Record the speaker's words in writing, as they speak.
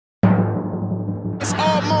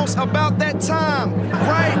almost about that time.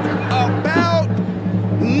 Right about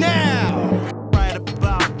now. Right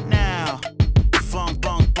about now. Funk,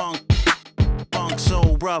 bunk, bunk, bunk,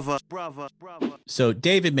 soul brother. So,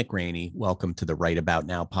 David McRaney, welcome to the Right About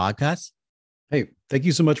Now podcast. Hey, thank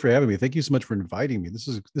you so much for having me. Thank you so much for inviting me. This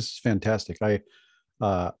is fantastic.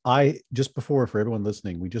 I just before, for everyone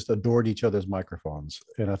listening, we just adored each other's microphones,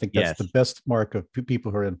 and I think that's the best mark of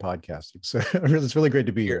people who are in podcasting. So it's really great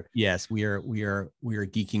to be here. Yes, we are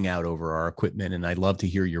geeking out over our equipment, and I love to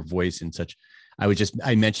hear your voice in such.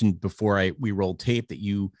 I mentioned before we rolled tape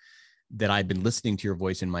that I've been listening to your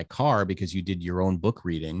voice in my car because you did your own book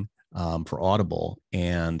reading for Audible,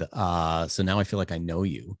 and so now I feel like I know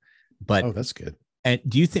you. But that's good. And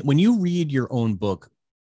do you think when you read your own book,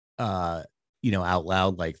 out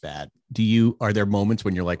loud like that, are there moments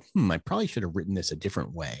when you're like, I probably should have written this a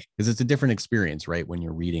different way? Because it's a different experience, right? When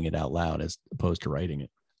you're reading it out loud as opposed to writing it.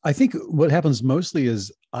 I think what happens mostly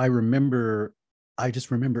is I just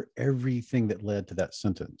remember everything that led to that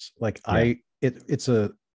sentence. Like it's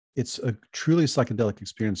a truly psychedelic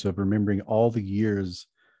experience of remembering all the years,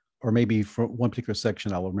 or maybe for one particular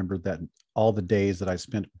section, I'll remember that all the days that I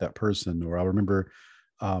spent with that person, or I'll remember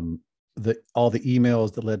all the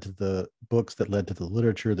emails that led to the books, that led to the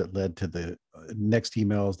literature, that led to the next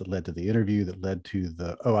emails, that led to the interview, that led to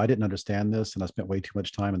I didn't understand this, and I spent way too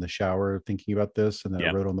much time in the shower thinking about this, and then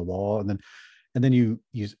I wrote on the wall, and then you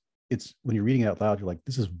it's when you're reading it out loud, you're like,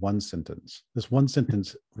 this is one sentence. This one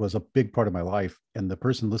sentence was a big part of my life, and the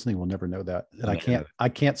person listening will never know that. And I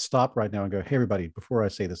can't stop right now and go, hey, everybody, before I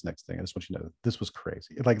say this next thing, I just want you to know this was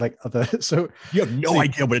crazy. So you have no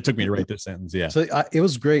idea what it took me to write this sentence. Yeah. So it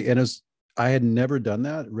was great. And I had never done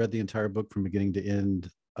that, read the entire book from beginning to end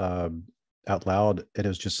out loud. And it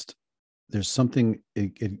was just, there's something,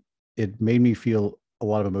 it made me feel a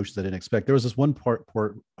lot of emotions I didn't expect. There was this one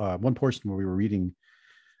portion where we were reading,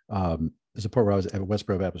 there's a part where I was at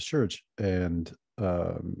Westboro Baptist Church, and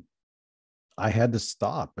I had to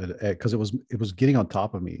stop because it was getting on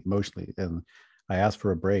top of me emotionally, and I asked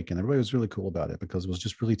for a break, and everybody was really cool about it because it was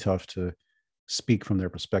just really tough to speak from their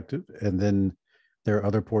perspective. And then there are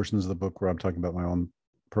other portions of the book where I'm talking about my own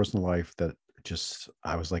personal life that just,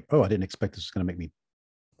 I was like, I didn't expect this was going to make me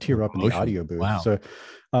tear up in the audio booth. Wow. So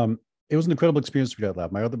it was an incredible experience to read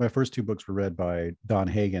out loud. My first two books were read by Don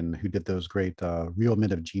Hagen, who did those great Real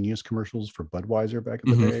Men of Genius commercials for Budweiser back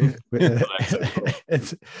in the day.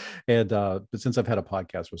 But since I've had a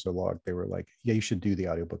podcast for so long, they were like, yeah, you should do the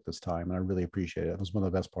audiobook this time. And I really appreciate it. It was one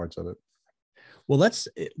of the best parts of it. Well, let's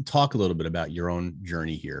talk a little bit about your own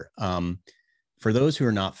journey here. For those who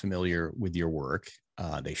are not familiar with your work,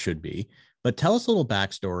 they should be, but tell us a little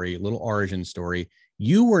backstory, a little origin story.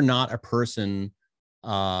 You were not a person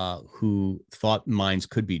who thought minds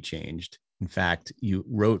could be changed. In fact, you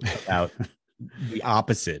wrote about the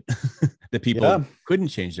opposite, that people couldn't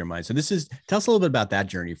change their minds. So tell us a little bit about that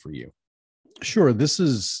journey for you. Sure. This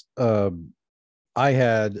is, I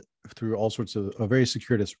had, through all sorts of a very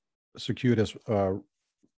circuitous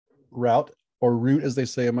route, as they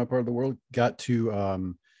say in my part of the world, got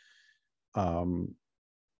to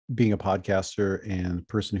being a podcaster and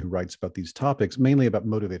person who writes about these topics, mainly about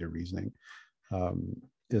motivated reasoning.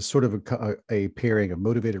 Is sort of a pairing of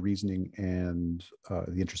motivated reasoning and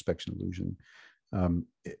the introspection illusion.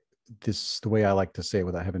 The way I like to say it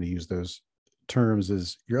without having to use those terms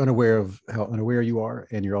is you're unaware of how unaware you are,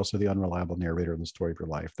 and you're also the unreliable narrator in the story of your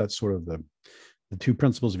life. That's sort of the two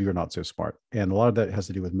principles of you are not so smart. And a lot of that has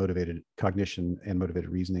to do with motivated cognition and motivated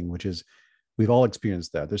reasoning, which is, we've all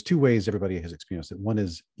experienced that. There's two ways everybody has experienced it. One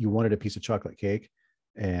is you wanted a piece of chocolate cake,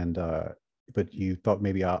 and but you thought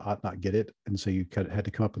maybe I ought not get it, and so you had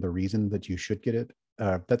to come up with a reason that you should get it.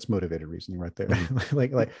 That's motivated reasoning right there.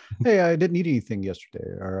 like, hey, I didn't eat anything yesterday,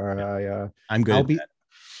 or I'm good.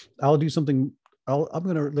 I'll do something. I'm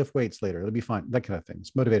going to lift weights later. It'll be fine. That kind of thing.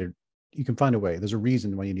 It's motivated. You can find a way. There's a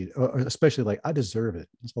reason why you need, especially like, I deserve it.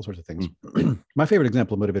 It's all sorts of things. My favorite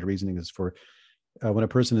example of motivated reasoning is for when a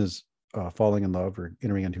person is falling in love or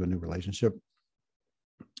entering into a new relationship.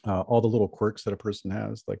 All the little quirks that a person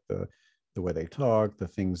has, like the way they talk, the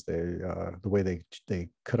things the way they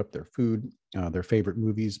cut up their food, their favorite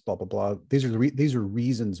movies, blah blah blah. These are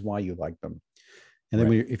reasons why you like them. And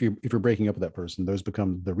then if you're breaking up with that person, those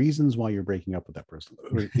become the reasons why you're breaking up with that person.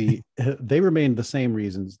 They remain the same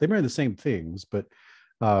reasons. They remain the same things, but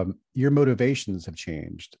your motivations have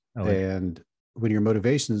changed. And when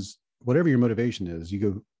whatever your motivation is, you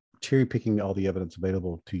go cherry picking all the evidence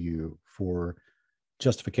available to you for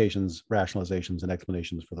justifications, rationalizations, and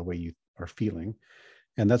explanations for the way you are feeling.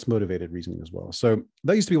 And that's motivated reasoning as well. So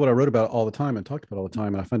that used to be what I wrote about all the time and talked about all the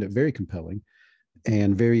time. And I find it very compelling.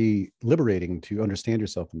 and very liberating to understand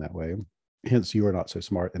yourself in that way. Hence, You Are Not So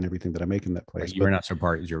Smart and everything that I make in that place. You Are Not So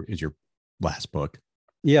Smart is your last book.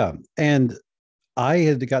 Yeah. And I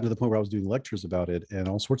had gotten to the point where I was doing lectures about it and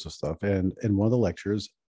all sorts of stuff. And in one of the lectures,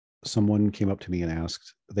 someone came up to me and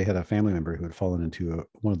asked, they had a family member who had fallen into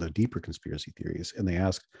one of the deeper conspiracy theories. And they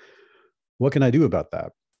asked, what can I do about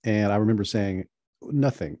that? And I remember saying,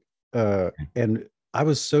 nothing. And I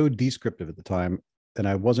was so descriptive at the time, and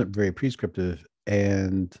I wasn't very prescriptive.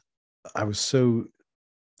 And I was so,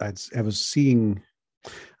 I was seeing,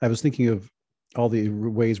 I was thinking of all the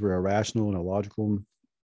ways we're irrational and illogical.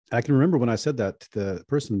 I can remember when I said that to the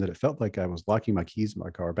person that it felt like I was locking my keys in my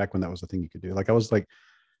car back when that was the thing you could do. Like I was like,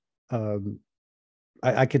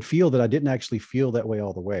 I could feel that I didn't actually feel that way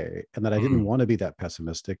all the way, and that I didn't want to be that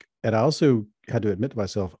pessimistic. And I also had to admit to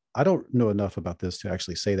myself, I don't know enough about this to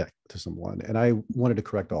actually say that to someone. And I wanted to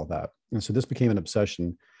correct all that. And so this became an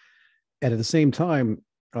obsession. And at the same time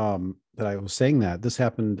that I was saying that, this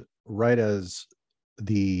happened right as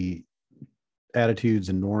the attitudes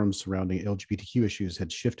and norms surrounding LGBTQ issues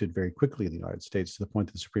had shifted very quickly in the United States, to the point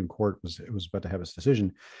that the Supreme Court was about to have its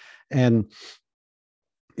decision. And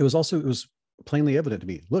it was plainly evident to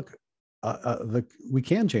me, look, we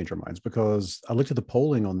can change our minds, because I looked at the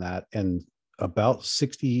polling on that, and about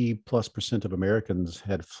 60+% of Americans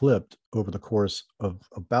had flipped over the course of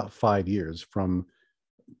about 5 years from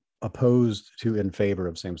opposed to in favor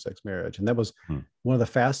of same-sex marriage. And that was one of the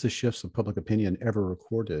fastest shifts of public opinion ever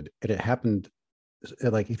recorded. And it happened,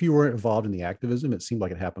 like, if you weren't involved in the activism, it seemed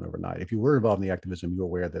like it happened overnight. If you were involved in the activism, you were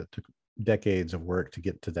aware that it took decades of work to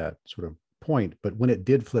get to that sort of point. But when it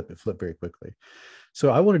did flip, it flipped very quickly.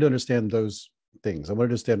 So I wanted to understand those things. I wanted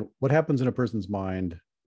to understand what happens in a person's mind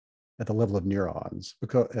at the level of neurons,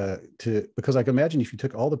 because I can imagine if you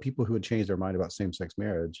took all the people who had changed their mind about same-sex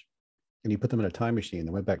marriage and you put them in a time machine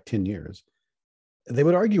that went back 10 years, they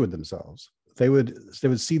would argue with themselves. They would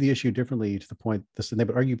see the issue differently, to the point this, and they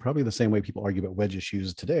would argue probably the same way people argue about wedge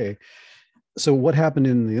issues today. So what happened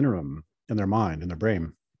in the interim in their mind, in their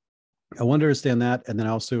brain? I wanted to understand that. And then I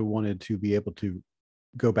also wanted to be able to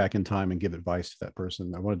go back in time and give advice to that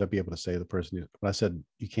person. I wanted to be able to say to the person, when I said,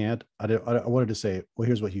 you can't, I wanted to say, well,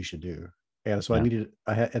 here's what you should do. And so and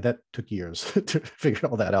that took years to figure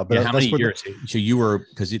all that out. But how many years? So you were,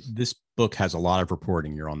 because this book has a lot of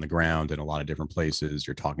reporting. You're on the ground in a lot of different places.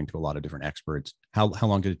 You're talking to a lot of different experts. How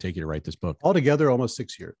long did it take you to write this book? Altogether, almost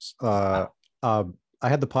 6 years. Wow. I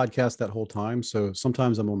had the podcast that whole time. So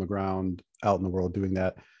sometimes I'm on the ground out in the world doing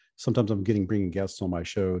that. Sometimes I'm bringing guests on my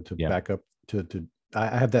show to back up I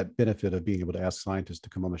have that benefit of being able to ask scientists to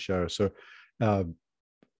come on the show. So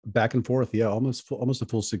back and forth, almost a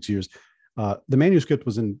full 6 years. The manuscript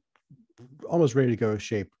was almost ready to go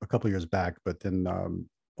shape a couple of years back, but then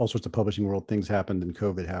all sorts of publishing world things happened, and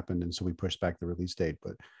COVID happened, and so we pushed back the release date.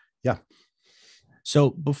 But yeah.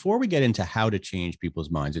 So before we get into how to change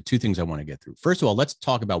people's minds, there are two things I want to get through. First of all, let's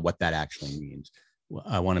talk about what that actually means.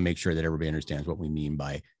 I want to make sure that everybody understands what we mean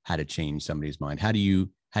by how to change somebody's mind. How do you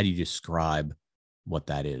describe what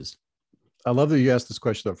that is? I love that you asked this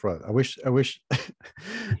question up front. I wish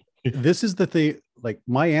this is the thing. Like,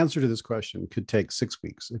 my answer to this question could take 6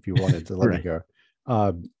 weeks if you wanted to let me go.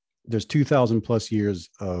 There's 2,000 plus years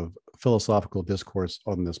of philosophical discourse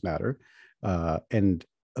on this matter. And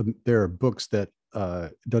there are books that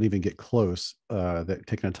don't even get close, that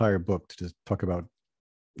take an entire book to just talk about,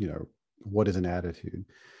 what is an attitude.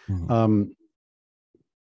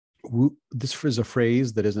 This is a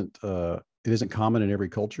phrase that isn't common in every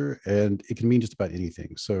culture, and it can mean just about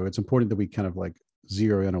anything. So it's important that we kind of like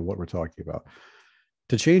zero in on what we're talking about.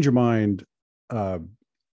 To change your mind,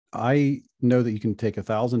 I know that you can take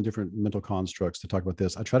 1,000 different mental constructs to talk about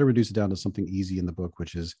this. I try to reduce it down to something easy in the book,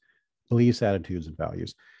 which is beliefs, attitudes, and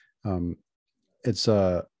values. It's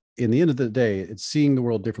in the end of the day, it's seeing the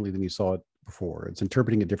world differently than you saw it before. It's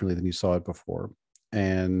interpreting it differently than you saw it before.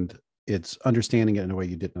 And it's understanding it in a way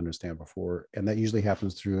you didn't understand before. And that usually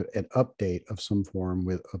happens through an update of some form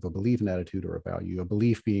of a belief, an attitude, or a value. A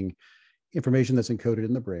belief being information that's encoded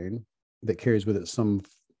in the brain that carries with it some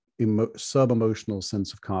sub-emotional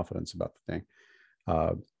sense of confidence about the thing.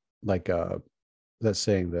 Like that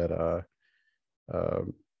saying that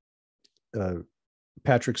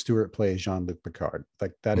Patrick Stewart plays Jean-Luc Picard.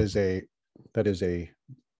 Like that is a,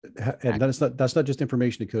 and that's not just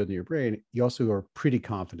information encoded in your brain. You also are pretty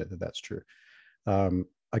confident that that's true.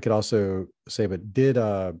 I could also say, but did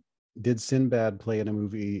Sinbad play in a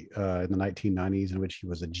movie in the 1990s in which he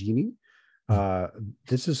was a genie?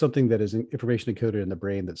 This is something that is information encoded in the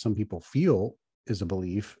brain that some people feel is a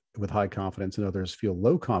belief with high confidence, and others feel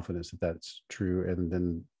low confidence that that's true, and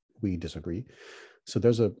then we disagree. So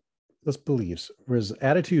there's a that's beliefs. Whereas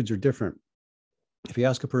attitudes are different. If you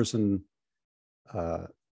ask a person,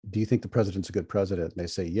 do you think the president's a good president? And they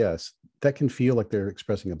say yes, that can feel like they're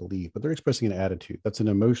expressing a belief, but they're expressing an attitude. That's an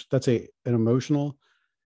emotion. That's an emotional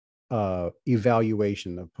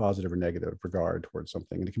evaluation of positive or negative regard towards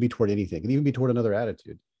something. And it can be toward anything. It can even be toward another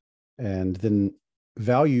attitude. And then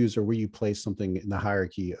values are where you place something in the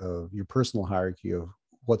hierarchy of your personal hierarchy of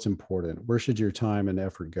what's important. Where should your time and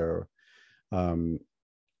effort go?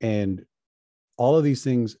 And all of these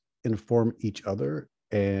things inform each other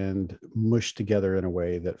and mush together in a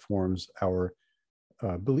way that forms our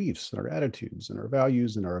beliefs and our attitudes and our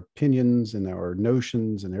values and our opinions and our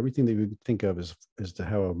notions and everything that we think of as to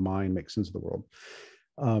how a mind makes sense of the world.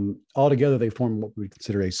 Altogether, they form what we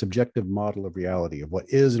consider a subjective model of reality, of what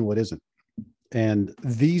is and what isn't. And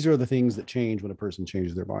these are the things that change when a person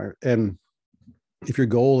changes their mind. And if your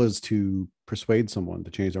goal is to persuade someone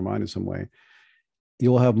to change their mind in some way,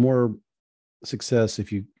 you'll have more success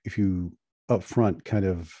if you upfront kind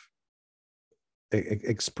of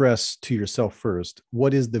express to yourself first,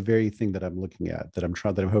 what is the very thing that I'm looking at, that I'm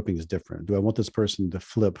hoping is different? Do I want this person to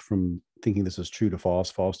flip from thinking this is true to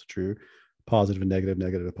false, false to true, positive and negative,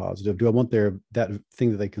 negative to positive? Do I want that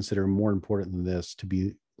thing that they consider more important than this to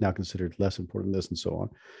be now considered less important than this, and so on?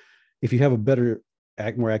 If you have a better,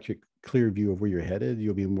 more accurate, clear view of where you're headed,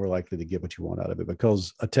 you'll be more likely to get what you want out of it,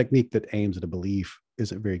 because a technique that aims at a belief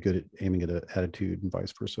isn't very good at aiming at an attitude, and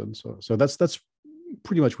vice versa. And so that's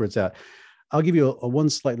pretty much where it's at. I'll give you a one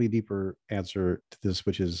slightly deeper answer to this,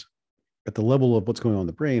 which is at the level of what's going on in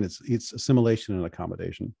the brain. It's assimilation and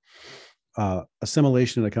accommodation.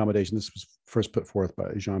 Assimilation and accommodation. This was first put forth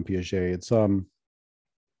by Jean Piaget. It's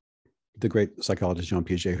the great psychologist Jean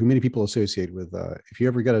Piaget, who many people associate with. If you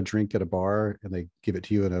ever get a drink at a bar and they give it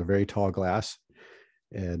to you in a very tall glass,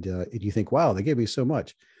 and you think, "Wow, they gave me so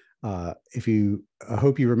much." I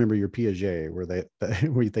hope you remember your Piaget, where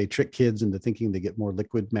they trick kids into thinking they get more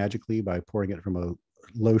liquid magically by pouring it from a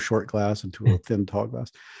low short glass into a thin tall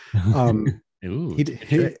glass. Ooh, he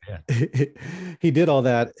did all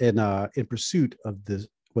that in pursuit of this,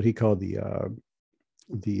 what he called the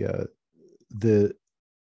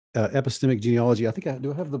epistemic genealogy. I think I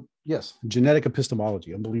have genetic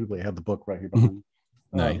epistemology. Unbelievably, I have the book right here behind me.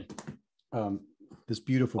 Nice. This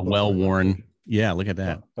beautiful book, well-worn. Yeah, look at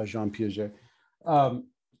that. By Jean Piaget.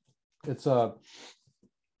 It's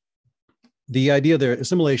the idea there.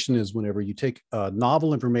 Assimilation is whenever you take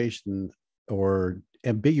novel information or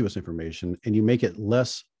ambiguous information and you make it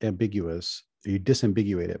less ambiguous, you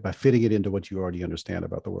disambiguate it by fitting it into what you already understand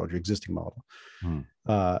about the world, your existing model.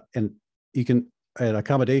 And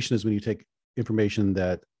accommodation is when you take information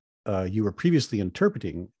that you were previously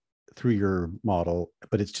interpreting through your model,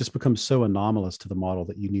 but it's just become so anomalous to the model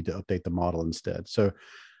that you need to update the model instead. So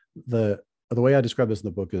the way I describe this in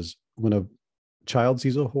the book is when a child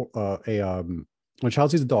sees a dog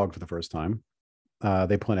for the first time,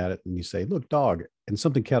 they point at it and you say, "Look, dog," and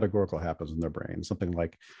something categorical happens in their brain, something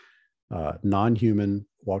like non-human,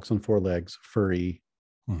 walks on four legs, furry,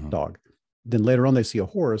 dog. Then later on they see a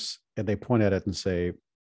horse and they point at it and say,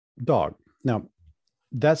 "Dog." Now,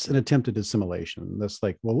 that's an attempted assimilation. That's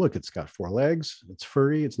like, well, look, it's got four legs, it's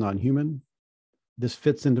furry, it's non-human. This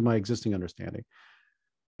fits into my existing understanding.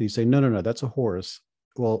 And you say, no, that's a horse.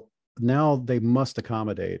 Well, now they must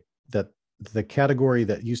accommodate that the category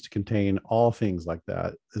that used to contain all things like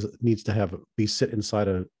that needs to be sit inside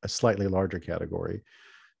a slightly larger category.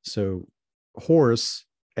 So horse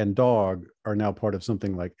and dog are now part of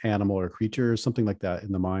something like animal or creature or something like that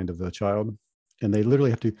in the mind of the child. And they literally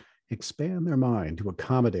have to expand their mind to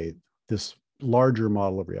accommodate this larger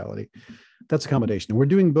model of reality. That's accommodation. And we're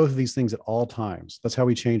doing both of these things at all times. That's how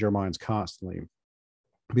we change our minds constantly.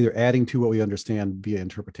 Either adding to what we understand via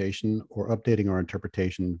interpretation or updating our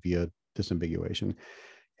interpretation via disambiguation.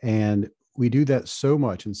 And we do that so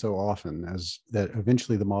much and so often that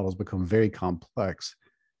eventually the models become very complex,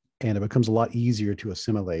 and it becomes a lot easier to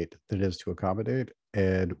assimilate than it is to accommodate.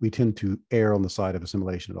 And we tend to err on the side of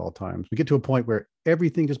assimilation at all times. We get to a point where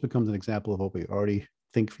everything just becomes an example of what we already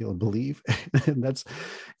think, feel, and believe. and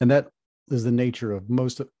that is the nature of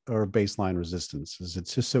most of our baseline resistance. Is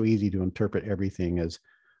it's just so easy to interpret everything as,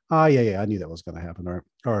 yeah, I knew that was going to happen,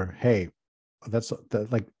 or hey, that's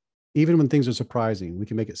like, even when things are surprising, we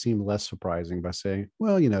can make it seem less surprising by saying,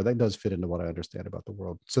 well, that does fit into what I understand about the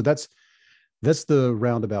world. So that's the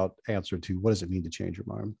roundabout answer to what does it mean to change your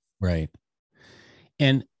mind. Right.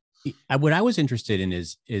 And what I was interested in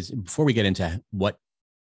is before we get into what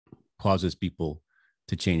causes people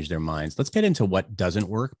to change their minds, let's get into what doesn't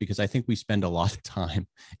work, because I think we spend a lot of time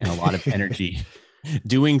and a lot of energy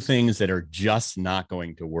doing things that are just not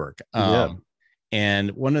going to work.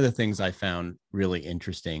 And one of the things I found really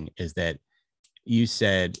interesting is that you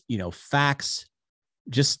said, facts,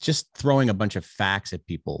 just throwing a bunch of facts at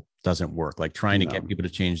people doesn't work. Like trying to get people to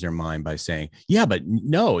change their mind by saying, yeah, but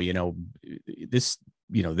no, this,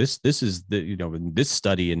 this is this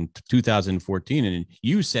study in 2014, and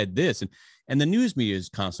you said this, and the news media is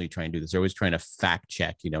constantly trying to do this. They're always trying to fact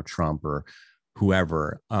check, Trump or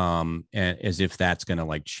whoever, and as if that's going to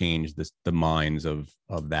like change the minds of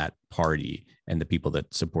that party and the people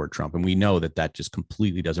that support Trump. And we know that just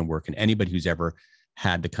completely doesn't work. And anybody who's ever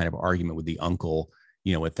had the kind of argument with the uncle,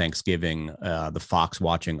 at Thanksgiving, the Fox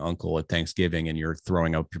watching uncle at Thanksgiving, and you're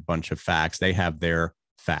throwing out a bunch of facts, they have their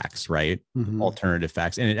facts, right? Mm-hmm. Alternative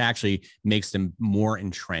facts. And it actually makes them more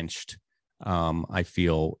entrenched, I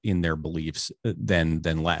feel, in their beliefs than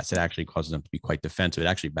less. It actually causes them to be quite defensive. It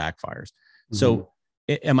actually backfires. Mm-hmm. So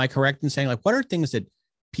am I correct in saying, like, what are things that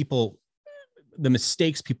the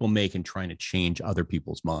mistakes people make in trying to change other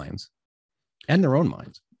people's minds and their own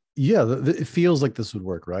minds? Yeah, it feels like this would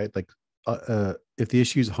work, right? Like if the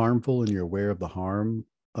issue is harmful and you're aware of the harm,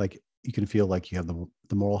 like you can feel like you have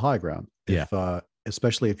the moral high ground. Yeah.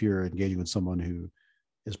 Especially if you're engaging with someone who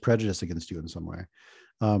is prejudiced against you in some way.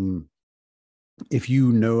 If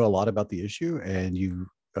you know a lot about the issue and you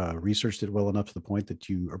researched it well enough to the point that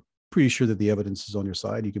you are pretty sure that the evidence is on your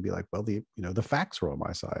side, you can be like, well, the facts are on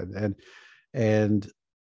my side. And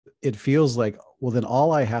it feels like, well, then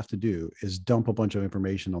all I have to do is dump a bunch of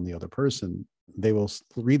information on the other person. They will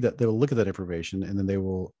read that, they will look at that information, and then they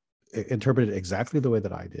will interpret it exactly the way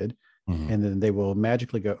that I did. Mm-hmm. And then they will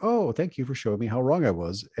magically go, oh, thank you for showing me how wrong I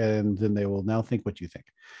was. And then they will now think what you think.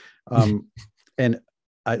 And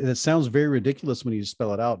it sounds very ridiculous when you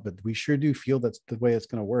spell it out, but we sure do feel that's the way it's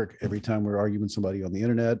going to work every time we're arguing with somebody on the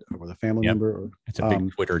internet or with a family member. It's a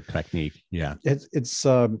big Twitter technique. Yeah. It's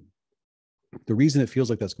the reason it feels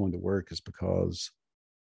like that's going to work is because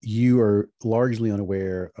you are largely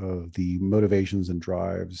unaware of the motivations and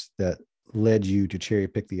drives that led you to cherry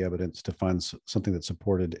pick the evidence to find something that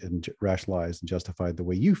supported and rationalized and justified the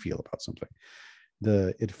way you feel about something.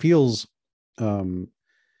 It feels,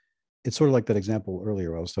 it's sort of like that example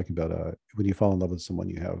earlier I was talking about. When you fall in love with someone,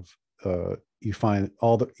 you find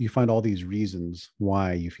all these reasons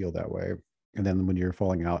why you feel that way, and then when you're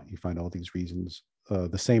falling out, you find all these reasons.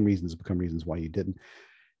 The same reasons become reasons why you didn't.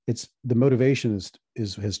 It's the motivation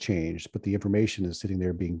has changed, but the information is sitting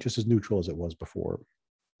there being just as neutral as it was before.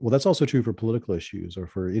 Well, that's also true for political issues or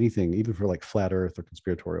for anything, even for like flat earth or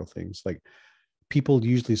conspiratorial things. Like people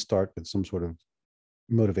usually start with some sort of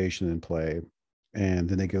motivation in play, and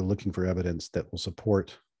then they go looking for evidence that will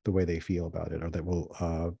support the way they feel about it, or that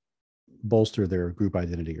will bolster their group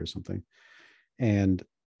identity or something. And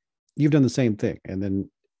you've done the same thing. And then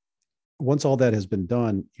once all that has been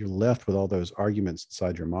done, you're left with all those arguments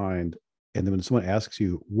inside your mind. And then when someone asks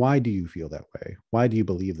you, why do you feel that way? Why do you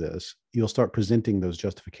believe this? You'll start presenting those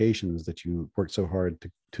justifications that you worked so hard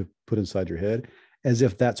to put inside your head as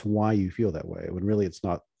if that's why you feel that way, when really it's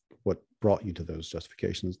not what brought you to those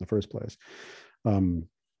justifications in the first place. The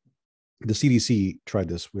CDC tried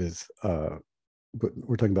this with,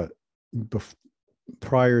 we're talking about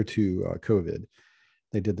prior to COVID.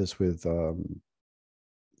 They did this with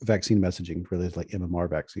vaccine messaging related to like MMR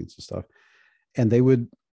vaccines and stuff. And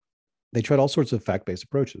they tried all sorts of fact-based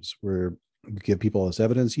approaches where you give people all this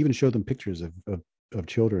evidence, even show them pictures of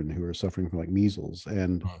children who are suffering from like measles.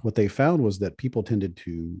 And what they found was that people tended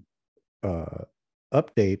to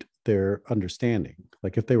update their understanding.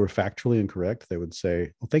 Like if they were factually incorrect, they would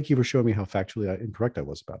say, well, thank you for showing me how factually incorrect I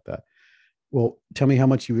was about that. Well, tell me how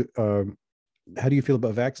do you feel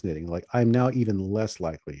about vaccinating? Like, I'm now even less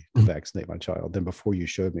likely to vaccinate my child than before you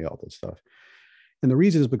showed me all this stuff. And the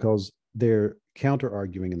reason is because they're counter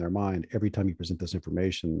arguing in their mind every time you present this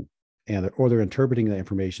information, or they're interpreting that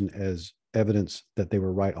information as evidence that they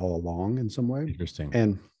were right all along in some way. Interesting.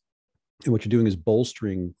 And what you're doing is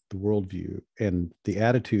bolstering the worldview, and the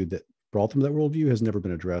attitude that brought them to that worldview has never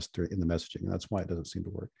been addressed in the messaging. And that's why it doesn't seem to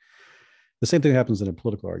work. The same thing happens in a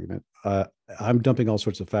political argument. I'm dumping all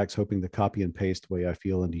sorts of facts, hoping to copy and paste the way I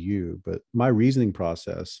feel into you. But my reasoning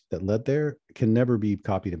process that led there can never be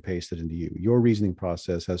copied and pasted into you. Your reasoning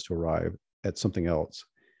process has to arrive at something else.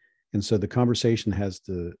 And so the conversation has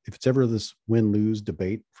to, if it's ever this win-lose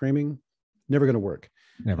debate framing, never going to work.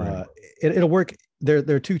 Never. It'll work. There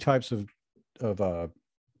are two types of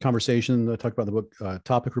conversation I talk about in the book,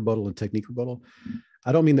 topic rebuttal and technique rebuttal.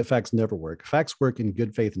 I don't mean that facts never work. Facts work in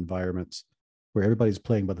good faith environments where everybody's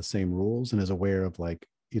playing by the same rules and is aware of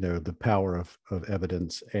the power of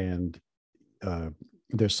evidence, and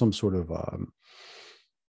there's some sort of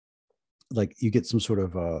you get some sort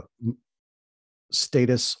of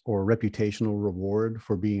status or reputational reward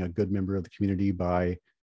for being a good member of the community by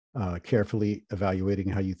carefully evaluating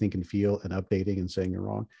how you think and feel and updating and saying you're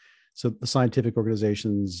wrong. So the scientific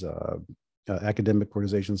organizations, academic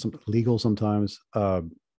organizations, legal sometimes,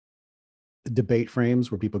 debate frames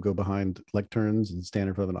where people go behind lecterns and stand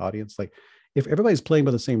in front of an audience. Like if everybody's playing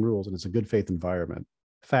by the same rules and it's a good faith environment,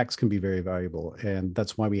 facts can be very valuable. And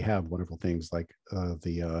that's why we have wonderful things like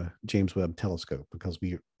the James Webb Telescope, because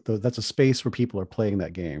that's a space where people are playing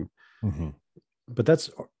that game. Mm-hmm. But that's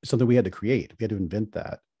something we had to create. We had to invent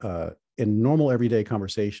that. In normal everyday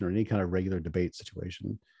conversation or any kind of regular debate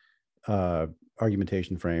situation,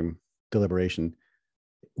 argumentation frame, deliberation,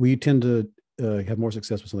 we tend to have more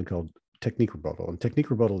success with something called technique rebuttal. And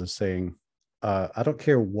technique rebuttal is saying, I don't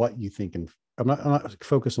care what you think, and I'm not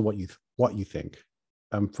focused on what you think.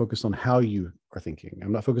 I'm focused on how you are thinking.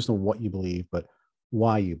 I'm not focused on what you believe, but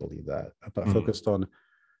why you believe that. I'm not focused on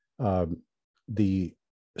the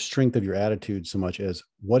strength of your attitude so much as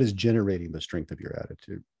what is generating the strength of your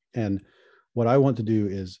attitude. And what I want to do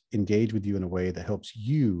is engage with you in a way that helps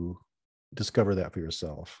you discover that for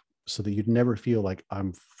yourself, so that you'd never feel like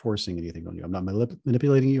I'm forcing anything on you. I'm not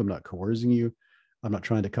manipulating you. I'm not coercing you. I'm not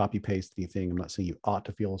trying to copy paste anything. I'm not saying you ought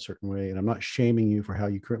to feel a certain way. And I'm not shaming you for how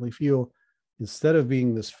you currently feel. Instead of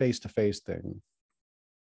being this face-to-face thing,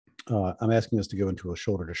 I'm asking us to go into a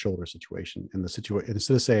shoulder-to-shoulder situation. And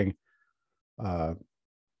instead of saying, you're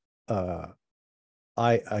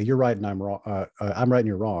right and I'm wrong. I'm right and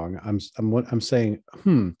you're wrong. I'm saying,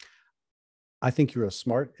 I think you're a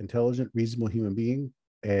smart, intelligent, reasonable human being,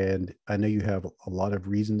 and I know you have a lot of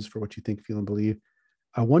reasons for what you think, feel, and believe.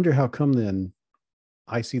 I wonder how come then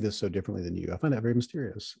I see this so differently than you. I find that very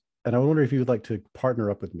mysterious, and I wonder if you would like to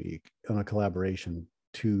partner up with me on a collaboration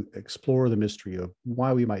to explore the mystery of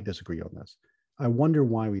why we might disagree on this. I wonder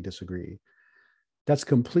why we disagree. That's a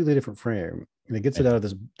completely different frame. And it gets it out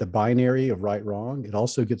of the binary of right, wrong. It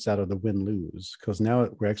also gets out of the win, lose, because now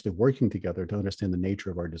we're actually working together to understand the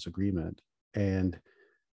nature of our disagreement. And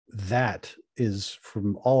that is,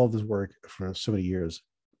 from all of this work for so many years,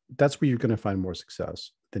 that's where you're going to find more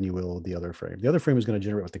success than you will the other frame. The other frame is going to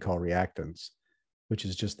generate what they call reactance, which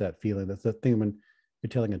is just that feeling. That's the thing when you're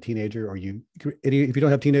telling a teenager, or if you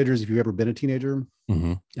don't have teenagers, if you've ever been a teenager.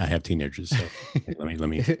 Mm-hmm. I have teenagers, so let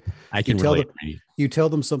me. I can tell relate. them, you tell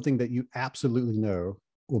them something that you absolutely know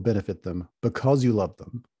will benefit them because you love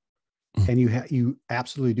them, and you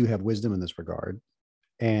absolutely do have wisdom in this regard,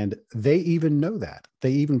 and they even know that.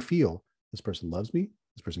 They even feel this person loves me.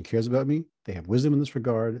 This person cares about me. They have wisdom in this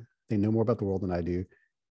regard. They know more about the world than I do.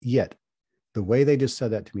 Yet, the way they just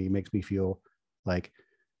said that to me makes me feel like,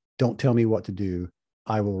 don't tell me what to do.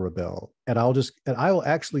 I will rebel, and I will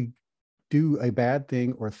actually do a bad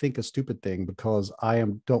thing or think a stupid thing because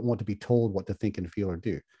don't want to be told what to think and feel or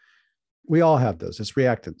do. We all have those. It's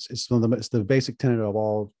reactance. It's the basic tenet of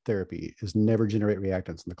all therapy is never generate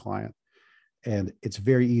reactance in the client. And it's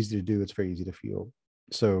very easy to do. It's very easy to feel.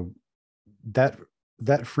 So that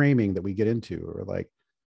framing that we get into, or like,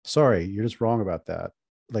 sorry, you're just wrong about that.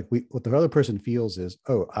 Like what the other person feels is,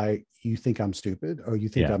 you think I'm stupid, or you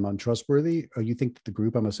think I'm untrustworthy, or you think that the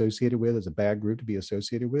group I'm associated with is a bad group to be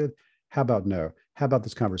associated with. How about no? How about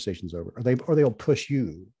this conversation's over? Or they'll push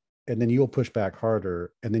you, and then you'll push back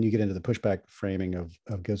harder, and then you get into the pushback framing of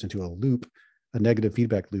goes into a loop, a negative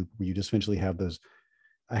feedback loop, where you just eventually have those.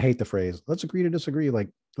 I hate the phrase, let's agree to disagree. Like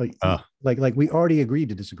we already agreed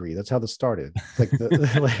to disagree. That's how this started. That's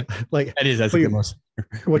the most.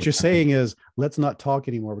 What you're saying is, let's not talk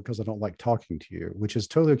anymore because I don't like talking to you, which is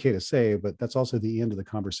totally okay to say, but that's also the end of the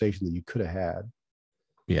conversation that you could have had.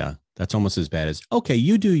 Yeah, that's almost as bad as, okay,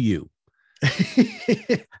 you do you.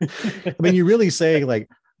 I mean, you're really saying like,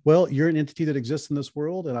 well, you're an entity that exists in this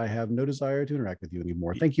world, and I have no desire to interact with you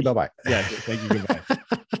anymore. Thank you. Bye-bye. Yeah, thank you. Goodbye.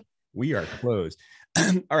 We are closed.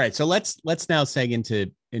 All right. So let's now seg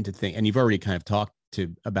into thing. And you've already kind of talked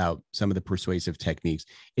about some of the persuasive techniques.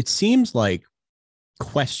 It seems like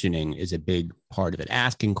questioning is a big part of it.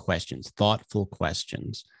 Asking questions, thoughtful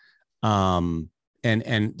questions. And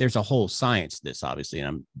there's a whole science to this, obviously, and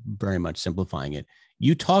I'm very much simplifying it.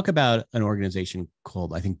 You talk about an organization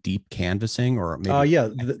called, I think, Deep Canvassing, or maybe.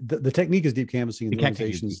 The technique is deep canvassing, and the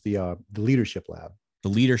organization is the Leadership Lab. The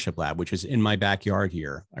Leadership Lab, which is in my backyard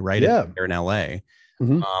here. I write it here in LA.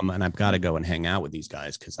 Mm-hmm. And I've got to go and hang out with these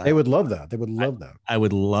guys because they would love that. They would love that. I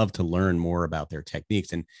would love to learn more about their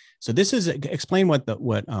techniques. And so this is explain what the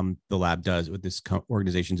lab does, what this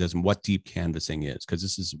organization does, and what deep canvassing is, because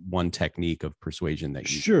this is one technique of persuasion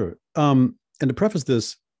that you. Sure. And to preface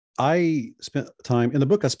this, I spent time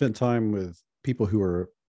with people who are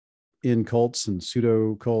in cults and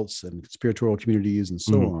pseudo cults and spiritual communities and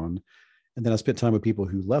so on. And then I spent time with people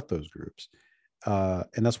who left those groups.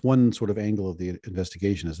 And that's one sort of angle of the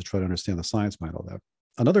investigation, is to try to understand the science behind all that.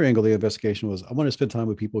 Another angle of the investigation was I want to spend time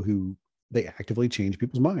with people who they actively change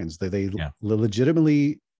people's minds. They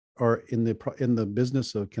legitimately are in the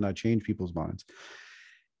business of, can I change people's minds?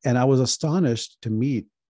 And I was astonished to meet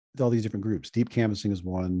all these different groups. Deep canvassing is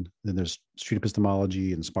one. Then there's street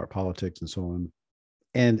epistemology and smart politics and so on.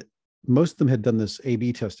 And most of them had done this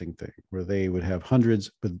A/B testing thing where they would have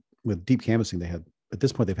hundreds, with deep canvassing, they had, at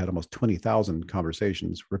this point, they've had almost 20,000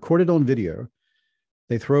 conversations recorded on video.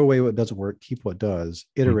 They throw away what doesn't work, keep what does,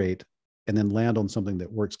 iterate, and then land on something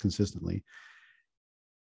that works consistently.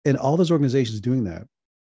 And all those organizations doing that,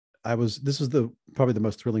 this was probably the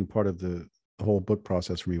most thrilling part of the whole book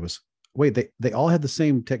process for me, was, wait, they all had the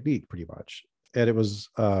same technique pretty much. And it was,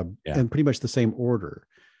 and pretty much the same order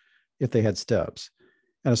if they had steps.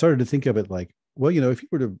 And I started to think of it like, well, if you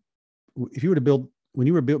were to build,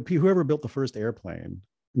 whoever built the first airplane,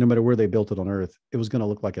 no matter where they built it on Earth, it was going to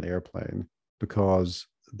look like an airplane, because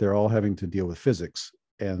they're all having to deal with physics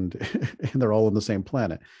and they're all on the same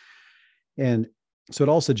planet. And so it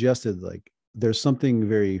all suggested like there's something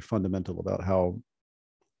very fundamental about how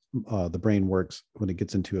the brain works when it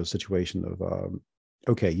gets into a situation of,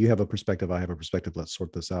 okay, you have a perspective, I have a perspective, let's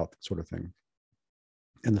sort this out, sort of thing.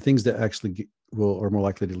 And the things that actually are more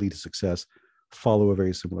likely to lead to success follow a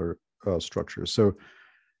very similar structure. So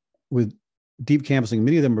with deep canvassing,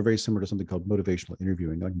 many of them are very similar to something called motivational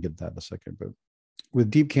interviewing. I can get that in a second. But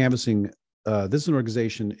with deep canvassing, this is an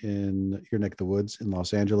organization in your neck of the woods in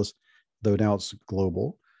Los Angeles, though now it's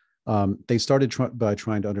global. They started by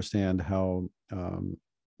trying to understand how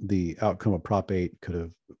the outcome of Prop 8 could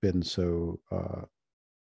have been so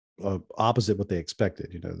opposite what they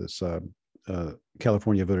expected. This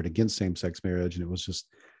California voted against same-sex marriage, and it was just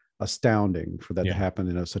astounding for that to happen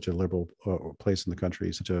in such a liberal place in the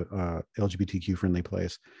country, such a LGBTQ friendly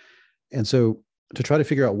place. And so to try to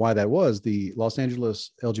figure out why that was, the Los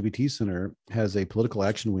Angeles LGBT Center has a political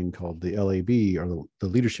action wing called the LAB, or the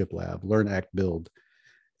Leadership Lab, Learn, Act, Build.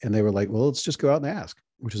 And they were like, well, let's just go out and ask,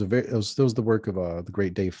 which is it was the work of the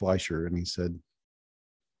great Dave Fleischer. And he said,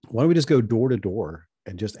 why don't we just go door to door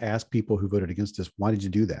and just ask people who voted against us, why did you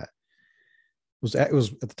do that? It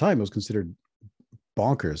was at the time, it was considered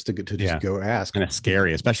bonkers to just go ask. And it's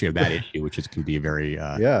scary, especially of that issue, which can be very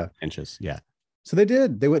contentious. Yeah. So they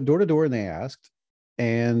did. They went door to door and they asked.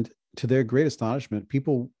 And to their great astonishment,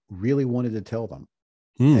 people really wanted to tell them.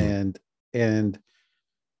 And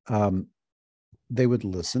they would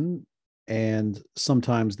listen, and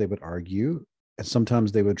sometimes they would argue, and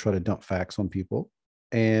sometimes they would try to dump facts on people.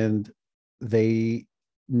 And they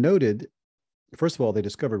noted, first of all, they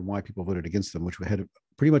discovered why people voted against them, which it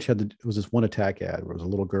was this one attack ad where it was a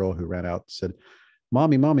little girl who ran out and said,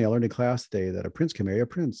 Mommy, I learned in class today that a prince can marry a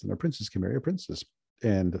prince and a princess can marry a princess.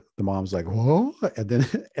 And the mom's like, whoa. And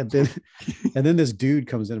then this dude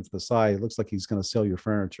comes in from the side. It looks like he's going to sell your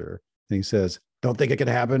furniture. And he says, don't think it can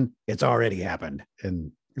happen. It's already happened.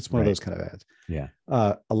 And it's one of those kind of ads. Yeah.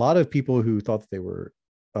 A lot of people who thought that they were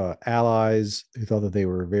allies, who thought that they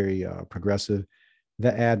were very progressive,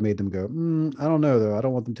 that ad made them go, I don't know, though. I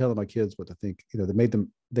don't want them telling my kids what to think.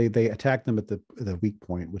 They attacked them at the weak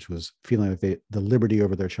point, which was feeling like the liberty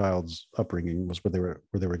over their child's upbringing was where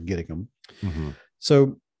they were getting them. Mm-hmm.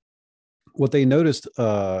 So what they noticed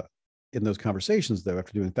in those conversations, though,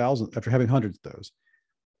 after having hundreds of those,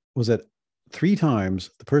 was that 3 times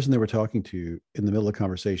the person they were talking to in the middle of the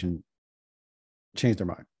conversation changed their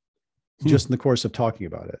mind just in the course of talking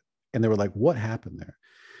about it. And they were like, what happened there?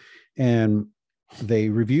 And they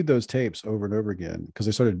reviewed those tapes over and over again, because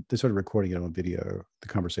they started recording it on video, the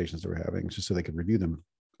conversations they were having, just so they could review them.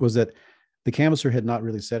 Was that the canvasser had not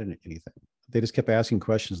really said anything. They just kept asking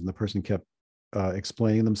questions, and the person kept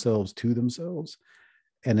explaining themselves to themselves.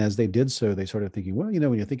 And as they did so, they started thinking, well,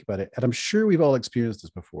 when you think about it, and I'm sure we've all experienced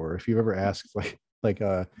this before. If you've ever asked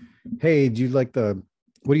hey,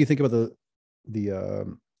 what do you think about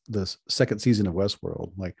the second season of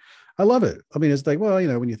Westworld? Like, I love it. I mean, it's like,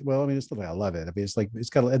 it's the way I love it. I mean, it's like, it's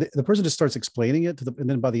got, the person just starts explaining it and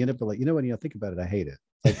then by the end of it, like, when you think about it, I hate it.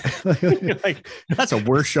 Like that's a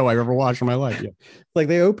worst show I've ever watched in my life. Yeah. Like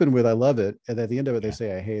they open with, I love it. And at the end of it, they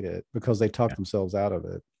say, I hate it, because they talked themselves out of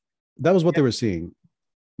it. That was what they were seeing.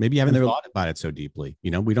 Maybe you haven't thought about it so deeply.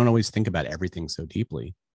 We don't always think about everything so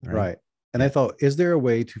deeply. Right. And I thought, is there a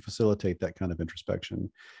way to facilitate that kind of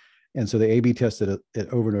introspection? And so they A/B tested it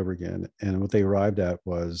over and over again. And what they arrived at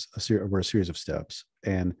was a series of steps.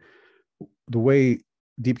 And the way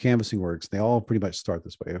deep canvassing works, they all pretty much start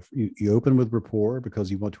this way. If you open with rapport, because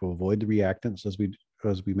you want to avoid the reactants, as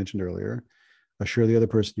we mentioned earlier, assure the other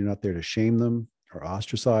person you're not there to shame them or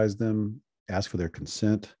ostracize them, ask for their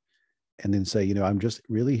consent, and then say, I'm just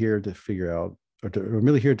really here to figure out, I'm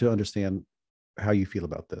really here to understand how you feel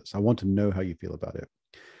about this. I want to know how you feel about it.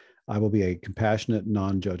 I will be a compassionate,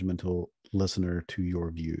 non-judgmental listener to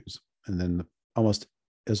your views. And then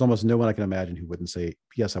there's almost no one I can imagine who wouldn't say,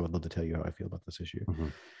 yes, I would love to tell you how I feel about this issue. Mm-hmm.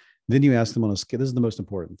 Then you ask them on a scale. This is the most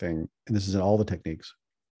important thing. And this is in all the techniques.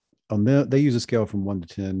 They use a scale from 1 to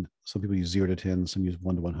 10. Some people use 0 to 10. Some use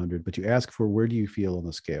 1 to 100. But you ask for, where do you feel on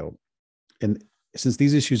the scale? And since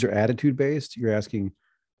these issues are attitude based, you're asking,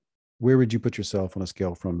 where would you put yourself on a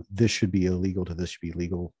scale from this should be illegal to this should be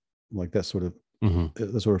legal? Like that sort of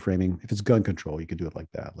framing. If it's gun control, you could do it like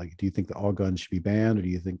that. Like, do you think that all guns should be banned, or do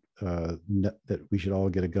you think that we should all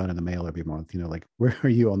get a gun in the mail every month? Like, where are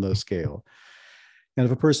you on the scale? And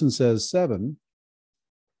if a person says 7,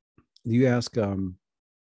 you ask,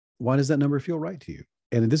 why does that number feel right to you?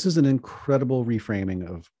 And this is an incredible reframing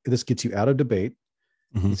of, this gets you out of debate.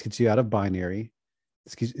 This gets you out of binary.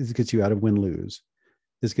 This gets you out of win-lose.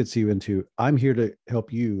 This gets you into, I'm here to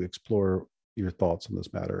help you explore your thoughts on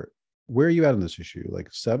this matter. Where are you at on this issue? Like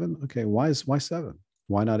 7? Okay, why 7?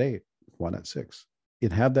 Why not 8? Why not 6?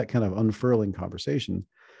 And have that kind of unfurling conversation.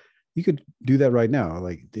 You could do that right now.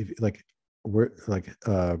 If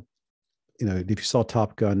you saw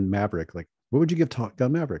Top Gun Maverick, like, what would you give Top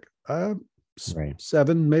Gun Maverick? Right.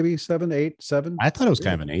 7, maybe 7, 8, 7. I thought it was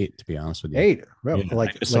kind of an 8, to be honest with you. 8. Well, yeah, I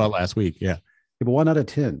just saw it last week. Yeah. But why not a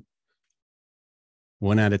 10?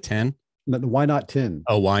 1 out of 10? No, why not 10?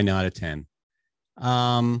 Oh, why not a 10?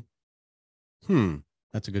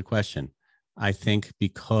 That's a good question. I think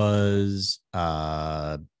because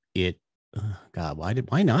why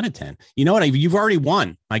not a 10? You know what? You've already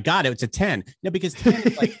won. My God, it's a 10. No, because 10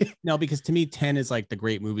 is like, because to me, 10 is like the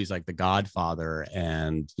great movies like The Godfather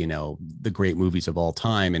and, the great movies of all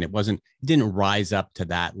time. And it didn't rise up to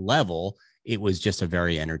that level. It was just a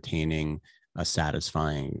very entertaining, a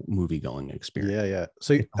satisfying movie going experience. Yeah.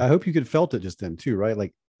 So I hope you could felt it just then too, right?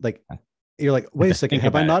 Like you're like, wait a second,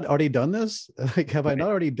 have I not already done this? Like, have I not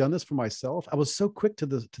already done this for myself? I was so quick to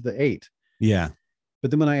the 8. Yeah. But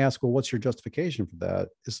then when I ask, well, what's your justification for that?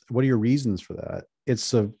 What are your reasons for that?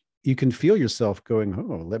 You can feel yourself going,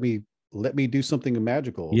 oh, let me do something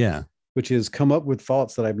magical. Yeah. Which is come up with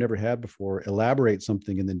thoughts that I've never had before, elaborate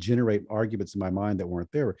something, and then generate arguments in my mind that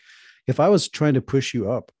weren't there. If I was trying to push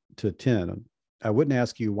you up to 10, I wouldn't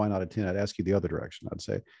ask you why not a 10. I'd ask you the other direction. I'd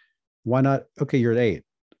say, why not? Okay, you're at 8.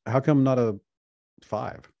 How come not a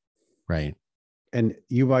 5? Right. And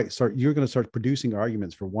you're going to start producing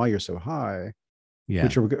arguments for why you're so high,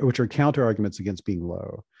 which are counter arguments against being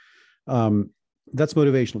low. That's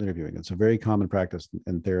motivational interviewing. It's a very common practice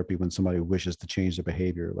in therapy when somebody wishes to change their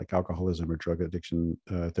behavior, like alcoholism or drug addiction.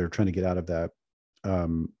 If they're trying to get out of that,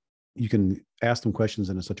 you can ask them questions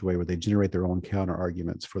in such a way where they generate their own counter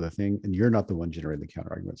arguments for the thing, and you're not the one generating the counter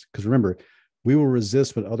arguments. Because remember, we will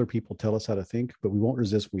resist when other people tell us how to think, but we won't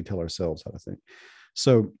resist when we tell ourselves how to think.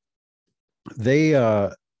 So they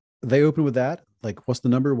open with that, like, what's the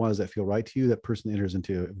number? Why does that feel right to you? That person enters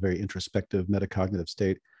into a very introspective metacognitive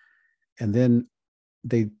state. And then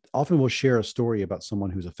they often will share a story about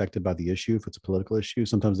someone who's affected by the issue. If it's a political issue,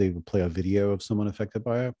 sometimes they will play a video of someone affected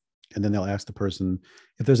by it. And then they'll ask the person,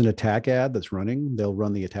 if there's an attack ad that's running, they'll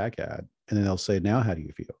run the attack ad. And then they'll say, now, how do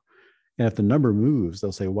you feel? And if the number moves,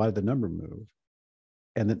 they'll say, why did the number move?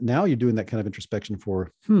 And then now you're doing that kind of introspection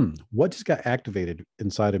for, what just got activated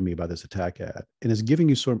inside of me by this attack ad? And it's giving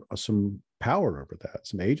you some power over that,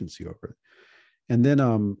 some agency over it. And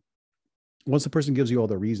then once the person gives you all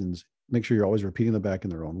the reasons, make sure you're always repeating them back in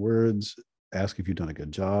their own words. Ask if you've done a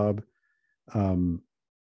good job.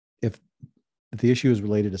 If the issue is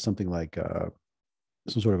related to something like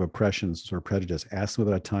some sort of oppression, some sort of prejudice, ask them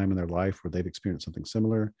about a time in their life where they've experienced something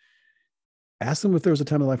similar. Ask them if there was a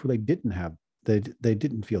time in life where they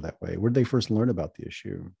didn't feel that way. Where did they first learn about the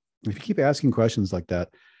issue? If you keep asking questions like that,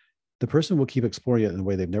 the person will keep exploring it in a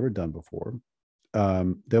way they've never done before.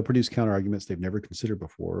 They'll produce counter arguments they've never considered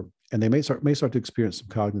before, and they may start to experience some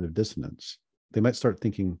cognitive dissonance. They might start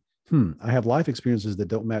thinking, I have life experiences that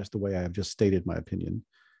don't match the way I have just stated my opinion.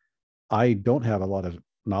 I don't have a lot of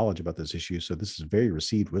knowledge about this issue, so this is very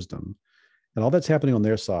received wisdom. And all that's happening on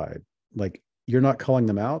their side. Like, you're not calling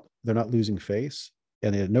them out. They're not losing face.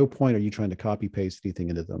 And at no point are you trying to copy paste anything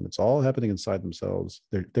into them. It's all happening inside themselves.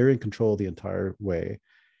 They're in control the entire way.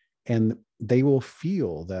 And they will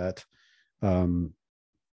feel that the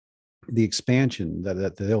expansion,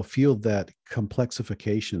 that they'll feel that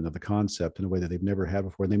complexification of the concept in a way that they've never had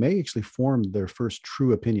before. And they may actually form their first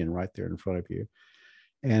true opinion right there in front of you.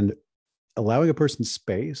 And allowing a person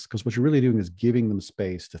space, because what you're really doing is giving them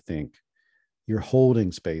space to think. you're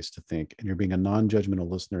holding space to think, and you're being a non-judgmental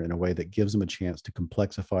listener in a way that gives them a chance to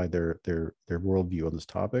complexify their worldview on this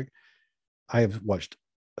topic. I have watched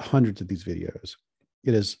hundreds of these videos.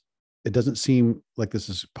 It doesn't seem like this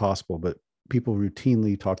is possible, but people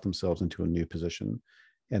routinely talk themselves into a new position,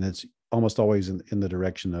 and it's almost always in the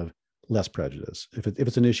direction of less prejudice. If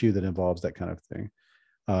it's an issue that involves that kind of thing,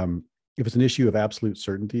 if it's an issue of absolute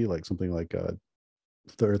certainty, like something like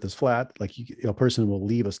the earth is flat, like a person will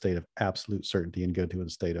leave a state of absolute certainty and go to a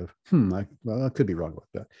state of I could be wrong about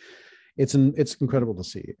that. It's incredible to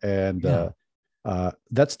see, and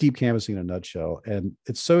that's deep canvassing in a nutshell. And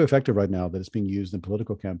it's so effective right now that it's being used in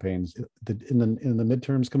political campaigns. In the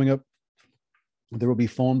midterms coming up, there will be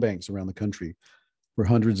phone banks around the country where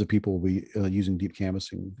hundreds of people will be using deep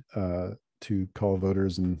canvassing to call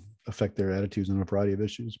voters and affect their attitudes on a variety of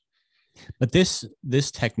issues. But this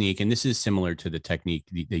technique, and this is similar to the technique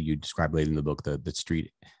that you described later in the book, the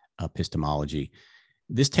street epistemology.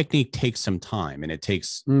 This technique takes some time, and it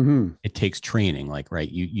takes training. Like, right,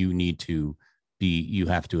 you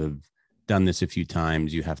have to have done this a few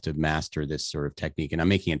times. You have to master this sort of technique. And I'm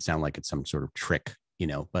making it sound like it's some sort of trick,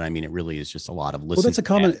 but I mean, it really is just a lot of listening. Well, that's a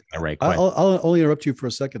common. Right. I'll only interrupt you for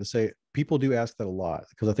a second to say people do ask that a lot,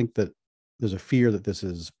 because I think that there's a fear that this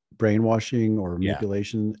is brainwashing or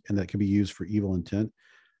manipulation, and that can be used for evil intent.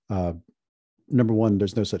 Number one,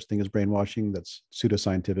 there's no such thing as brainwashing. That's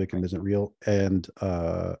pseudoscientific and isn't real. And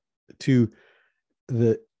two,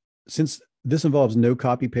 since this involves no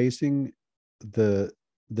copy pasting, there's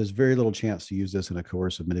very little chance to use this in a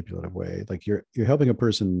coercive, manipulative way. Like you're helping a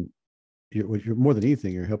person. You're more than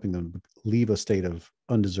anything, you're helping them leave a state of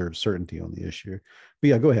undeserved certainty on the issue. But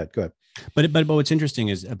yeah, go ahead. But what's interesting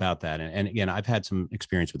is about that, and again, I've had some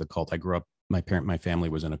experience with a cult. I grew up. My family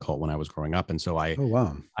was in a cult when I was growing up, and so I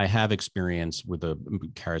have experience with a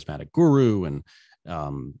charismatic guru, and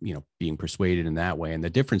being persuaded in that way. And the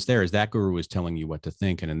difference there is that guru is telling you what to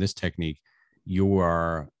think, and in this technique, you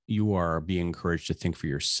are being encouraged to think for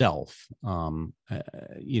yourself.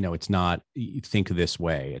 It's not you think this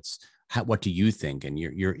way. It's what do you think? And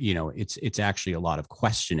it's actually a lot of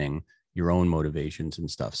questioning your own motivations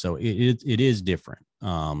and stuff. So it is different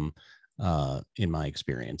in my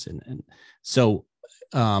experience. And so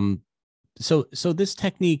this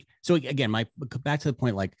technique, so again, back to the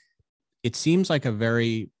point, like, it seems like a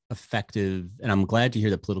very effective, and I'm glad to hear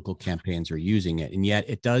that political campaigns are using it. And yet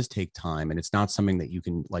it does take time, and it's not something that you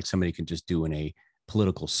can, like, somebody can just do in a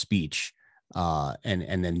political speech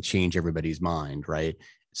and then change everybody's mind. Right.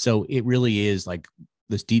 So it really is like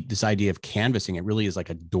this idea of canvassing. It really is like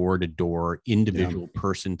a door-to-door, individual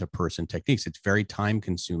person-to-person techniques. It's very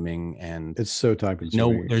time-consuming, and it's so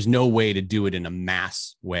time-consuming. There's no way to do it in a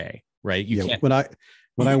mass way, right? You can't.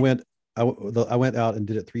 When I went out and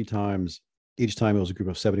did it 3 times. Each time it was a group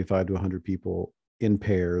of 75 to 100 people in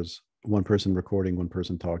pairs, one person recording, one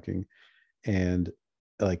person talking, and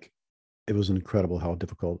like it was incredible how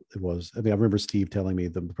difficult it was. I mean, I remember Steve telling me,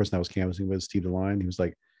 the person I was canvassing with, Steve DeLine, he was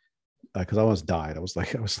like, because I almost died. I was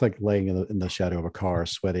like laying in the shadow of a car,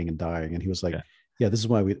 sweating and dying. And he was like, "Yeah, this is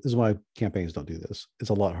why campaigns don't do this. It's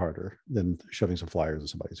a lot harder than shoving some flyers in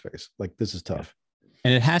somebody's face. Like, this is tough."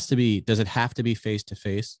 And it has to be. Does it have to be face to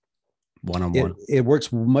face, one-on-one? It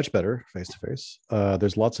works much better face to face.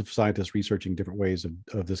 There's lots of scientists researching different ways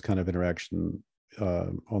of this kind of interaction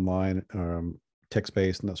online,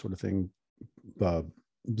 text-based and that sort of thing.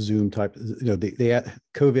 Zoom type.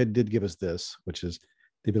 COVID did give us this, which is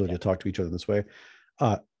the ability to talk to each other in this way.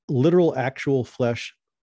 Literal, actual flesh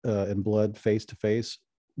and blood, face to face,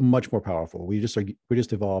 much more powerful. We just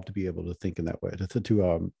evolved to be able to think in that way,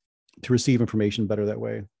 to receive information better that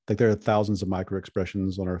way. Like, there are thousands of micro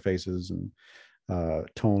expressions on our faces and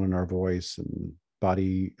tone in our voice and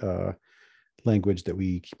body language that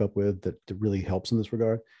we keep up with that really helps in this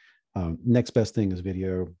regard. Next best thing is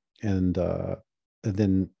video, and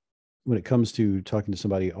then when it comes to talking to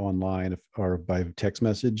somebody online or by text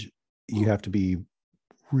message, you have to be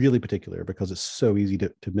really particular, because it's so easy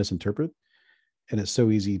to misinterpret, and it's so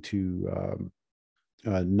easy to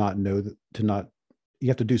not know you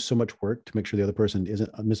have to do so much work to make sure the other person isn't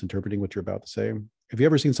misinterpreting what you're about to say. Have you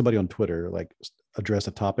ever seen somebody on Twitter like address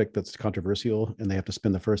a topic that's controversial, and they have to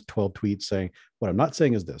spend the first 12 tweets saying, "What I'm not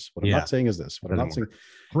saying is this. What I'm not saying is this. What I'm not saying."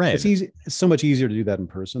 Right. It's easy. It's so much easier to do that in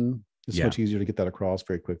person. It's much easier to get that across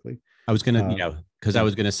very quickly. I was gonna, I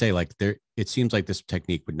was gonna say, like, it seems like this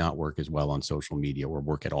technique would not work as well on social media, or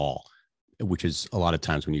work at all, which is a lot of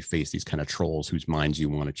times when you face these kind of trolls whose minds you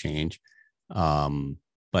want to change.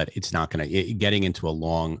 But it's not going to, getting into a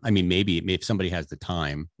long, I mean, maybe if somebody has the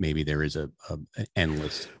time, maybe there is an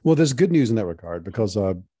endless. Well, there's good news in that regard, because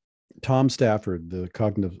Tom Stafford, the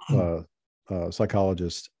cognitive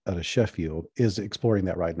psychologist out of Sheffield, is exploring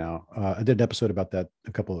that right now. I did an episode about that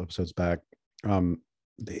a couple of episodes back.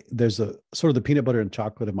 There's a sort of the peanut butter and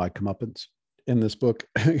chocolate of my comeuppance in this book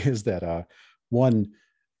is that one,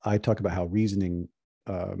 I talk about how reasoning,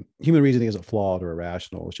 human reasoning isn't flawed or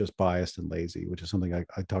irrational. It's just biased and lazy, which is something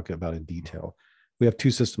I talk about in detail. We have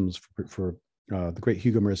two systems for the great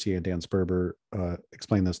Hugo Mercier and Dan Sperber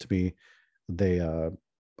explained this to me. They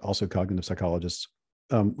also cognitive psychologists.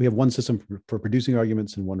 We have one system for producing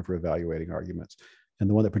arguments and one for evaluating arguments. And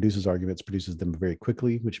the one that produces arguments produces them very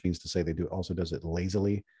quickly, which means to say they also does it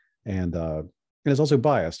lazily. And it's also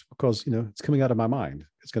biased because, it's coming out of my mind.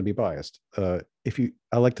 It's going to be biased. I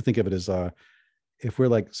like to think of it as if we're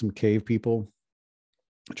like some cave people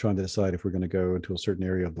trying to decide if we're going to go into a certain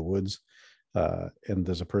area of the woods, and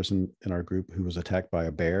there's a person in our group who was attacked by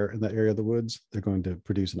a bear in that area of the woods, they're going to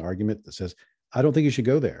produce an argument that says, I don't think you should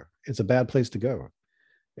go there. It's a bad place to go.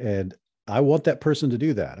 And I want that person to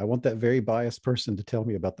do that. I want that very biased person to tell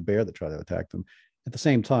me about the bear that tried to attack them. At the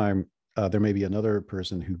same time, there may be another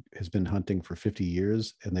person who has been hunting for 50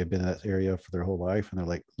 years and they've been in that area for their whole life. And they're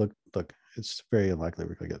like, look, it's very unlikely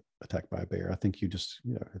we're going to get attacked by a bear. I think you just,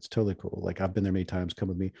 it's totally cool. Like, I've been there many times, come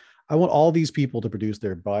with me. I want all these people to produce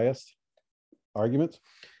their biased arguments.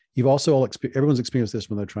 You've also everyone's experienced this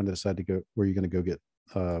when they're trying to decide to go where you're going to go get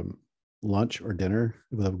lunch or dinner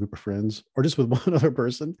with a group of friends or just with one other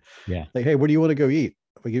person. Yeah. Like, hey, where do you want to go eat?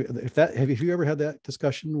 Have you ever had that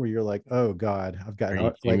discussion where you're like, oh God, I've got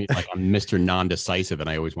like I'm Mr. Non-decisive and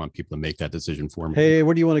I always want people to make that decision for me. Hey,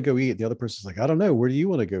 where do you want to go eat? The other person's like, I don't know. Where do you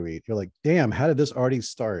want to go eat? You're like, damn, how did this already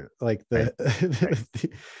start? Like the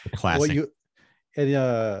classic.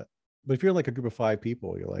 But if you're like a group of 5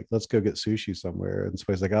 people, you're like, let's go get sushi somewhere. And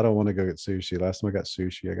somebody's like, I don't want to go get sushi. Last time I got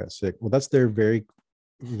sushi, I got sick. Well, that's their very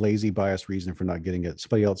lazy, biased reason for not getting it.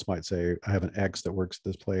 Somebody else might say, I have an ex that works at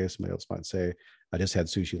this place. Somebody else might say, I just had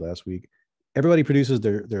sushi last week. Everybody produces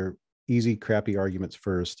their easy, crappy arguments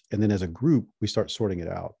first. And then as a group, we start sorting it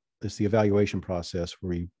out. It's the evaluation process where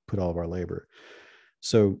we put all of our labor.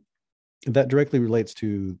 So that directly relates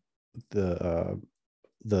to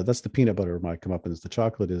that's the peanut butter of my comeuppance. The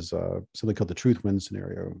chocolate is something called the truth wins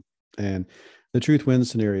scenario. And the truth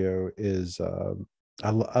wins scenario is,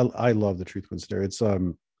 I love the truth wins scenario. It's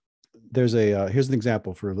here's an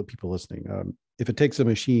example for the people listening. If it takes a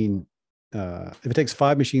machine, if it takes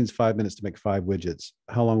 5 machines 5 minutes to make 5 widgets,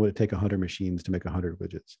 how long would it take 100 machines to make 100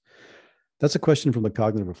 widgets? That's a question from the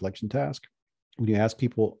cognitive reflection task. When you ask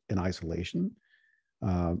people in isolation,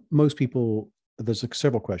 most people, there's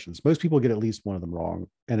several questions. Most people get at least one of them wrong.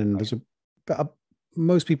 And then there's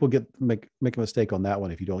most people make a mistake on that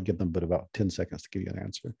one if you don't give them but about 10 seconds to give you an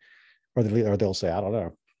answer. Or they'll say, I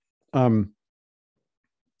don't know.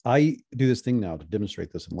 I do this thing now to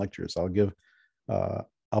demonstrate this in lectures. I'll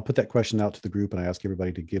put that question out to the group and I ask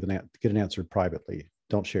everybody to get an answer privately.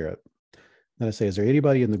 Don't share it. Then I say, is there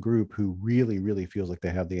anybody in the group who really, really feels like they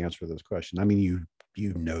have the answer to this question? I mean, you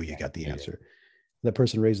got the answer. That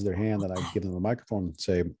person raises their hand, then I give them a microphone and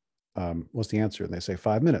say, what's the answer? And they say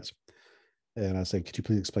 5 minutes. And I say, could you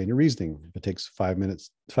please explain your reasoning? If it takes 5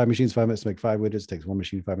 minutes, 5 machines, 5 minutes to make 5 widgets, it takes 1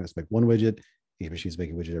 machine 5 minutes to make 1 widget. Each machine's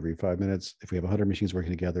making a widget every 5 minutes. If we have 100 machines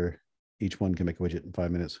working together, each one can make a widget in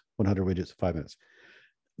 5 minutes, 100 widgets, 5 minutes.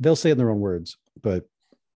 They'll say it in their own words, but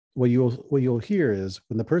what you'll hear is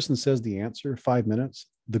when the person says the answer, 5 minutes,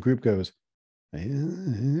 the group goes,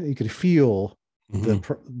 you could feel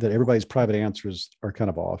that everybody's private answers are kind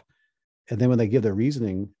of off. And then when they give their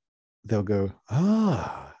reasoning, they'll go,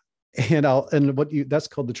 that's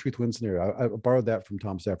called the truth win scenario. I borrowed that from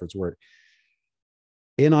Tom Stafford's work.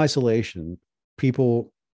 In isolation,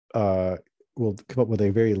 people will come up with a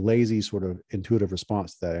very lazy sort of intuitive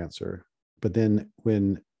response to that answer. But then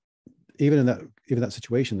even in that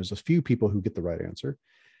situation, there's a few people who get the right answer.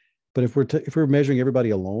 But if we're measuring everybody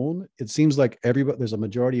alone, it seems like there's a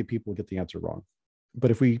majority of people who get the answer wrong. But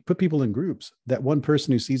if we put people in groups, that one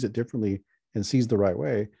person who sees it differently and sees the right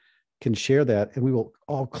way can share that, and we will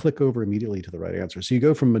all click over immediately to the right answer. So you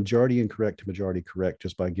go from majority incorrect to majority correct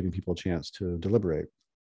just by giving people a chance to deliberate.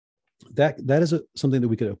 That is something that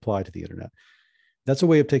we could apply to the internet. That's a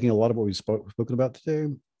way of taking a lot of what we've spoken about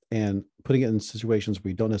today and putting it in situations where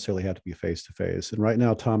we don't necessarily have to be face to face. And right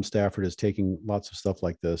now, Tom Stafford is taking lots of stuff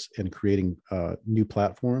like this and creating new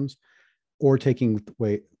platforms, or creating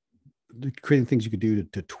things you could do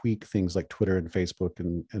to tweak things like Twitter and Facebook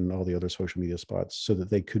and all the other social media spots so that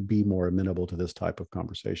they could be more amenable to this type of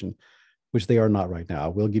conversation, which they are not right now.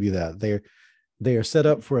 We'll give you that. They are set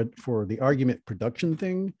up for the argument production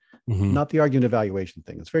thing, not the argument evaluation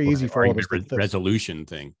thing. It's very easy for all of us. Resolution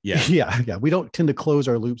thing. Yeah. yeah. We don't tend to close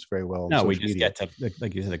our loops very well. No, we just get to,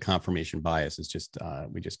 like you said, the confirmation bias is just,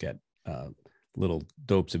 we just get little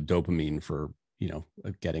dopes of dopamine for,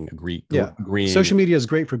 getting agreeing. Social media is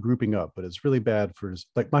great for grouping up, but it's really bad for,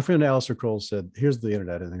 like my friend Alistair Kroll said, here's the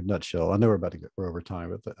internet in a nutshell. I know we're over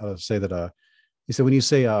time, but I'll say that, he said, when you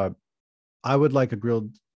say, I would like a grilled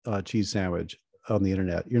cheese sandwich on the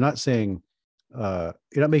internet, you're not saying, you're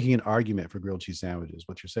not making an argument for grilled cheese sandwiches.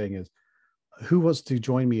 What you're saying is, who wants to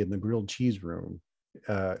join me in the grilled cheese room?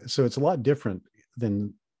 So it's a lot different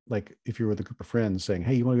than like if you're with a group of friends saying,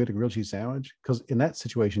 hey, you want to get a grilled cheese sandwich? Because in that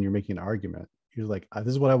situation, you're making an argument. You're like, this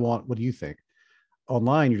is what I want. What do you think?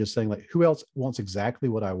 Online, you're just saying like, who else wants exactly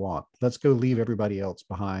what I want? Let's go leave everybody else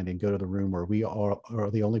behind and go to the room where we are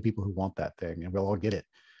the only people who want that thing, and we'll all get it.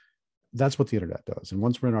 That's what the internet does. And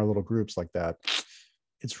once we're in our little groups like that,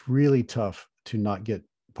 it's really tough to not get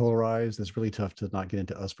polarized. It's really tough to not get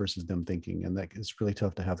into us versus them thinking. And that it's really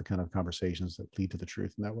tough to have the kind of conversations that lead to the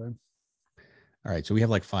truth in that way. All right. So we have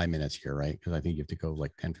like 5 minutes here, right? Because I think you have to go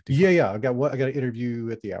like 10:55. Yeah. I got an interview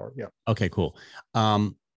at the hour. Yeah. Okay, cool.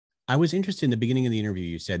 I was interested in the beginning of the interview.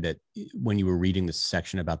 You said that when you were reading the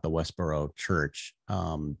section about the Westboro Church,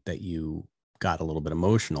 that you got a little bit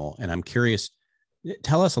emotional. And I'm curious,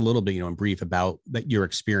 tell us a little bit, in brief about your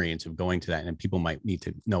experience of going to that. And people might need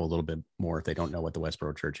to know a little bit more if they don't know what the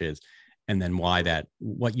Westboro Church is, and then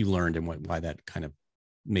what you learned and why that kind of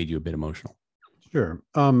made you a bit emotional. Sure.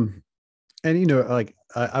 And like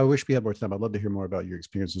I wish we had more time. I'd love to hear more about your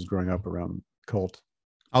experiences growing up around cult.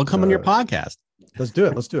 I'll come on your podcast. Let's do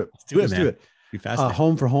it. Let's do it. Be fascinating.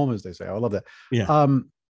 Home for home, as they say. I love that. Yeah.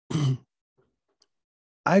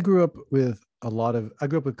 I grew up with a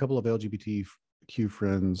couple of LGBTQ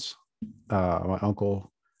friends, my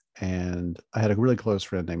uncle, and I had a really close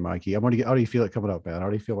friend named Mikey. How do you feel it coming up, man? I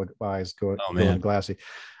already feel like my eyes going glassy. I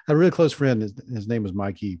had a really close friend. His name was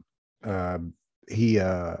Mikey. He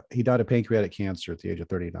died of pancreatic cancer at the age of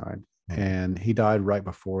 39, and he died right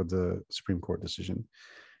before the Supreme Court decision.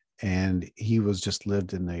 And he was just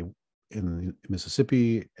lived in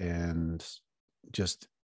Mississippi and just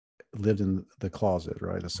lived in the closet,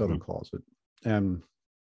 right? The southern closet. And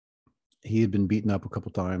he had been beaten up a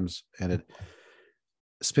couple times, and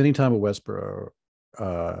spending time at Westboro,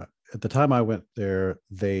 at the time I went there,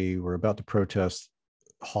 they were about to protest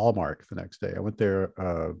Hallmark the next day. I went there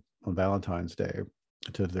on Valentine's Day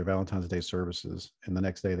to their Valentine's Day services. And the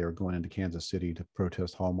next day they were going into Kansas City to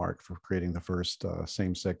protest Hallmark for creating the first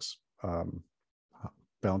same-sex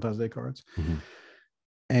Valentine's Day cards.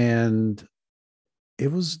 And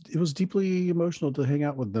it was deeply emotional to hang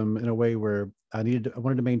out with them in a way where I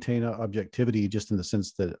wanted to maintain objectivity, just in the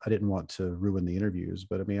sense that I didn't want to ruin the interviews.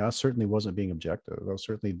 But I mean, I certainly wasn't being objective. I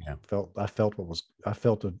certainly felt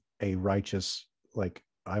a righteous, like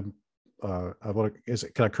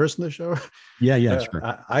can I curse in the show? Yeah, sure.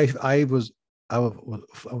 I was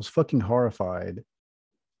fucking horrified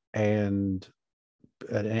and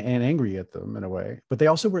angry at them in a way, but they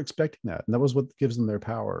also were expecting that, and that was what gives them their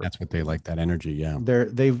power. That's what they like, that energy. Yeah,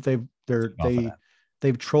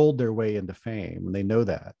 they've trolled their way into fame, and they know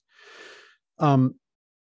that.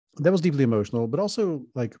 That was deeply emotional, but also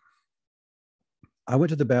like I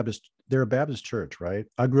went to the Baptist. They're a Baptist church, right?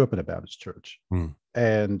 I grew up in a Baptist church.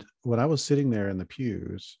 And when I was sitting there in the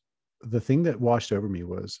pews, the thing that washed over me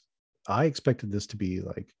was I expected this to be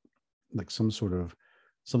like some sort of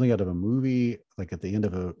something out of a movie, like at the end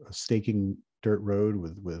of a staking dirt road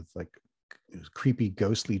with like creepy,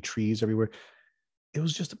 ghostly trees everywhere. It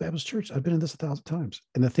was just a Baptist church. I've been in this 1,000 times.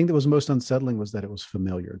 And the thing that was most unsettling was that it was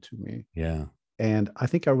familiar to me. Yeah. And I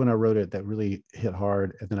think when I wrote it, that really hit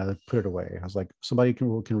hard. And then I put it away. I was like, somebody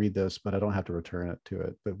can read this, but I don't have to return it to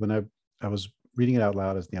it. But when I was reading it out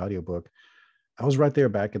loud as the audiobook, I was right there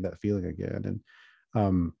back in that feeling again.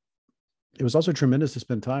 And it was also tremendous to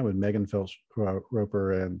spend time with Megan Phelps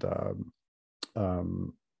Roper and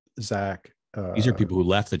Zach. These are people who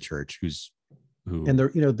left the church, and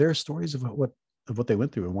their stories of what they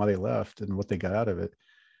went through and why they left and what they got out of it.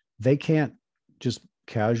 They can't just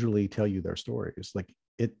casually tell you their stories. Like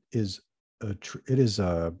I was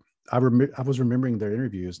remembering their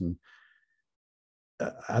interviews, and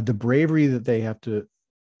the bravery that they have to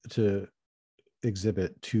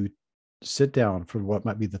exhibit to sit down for what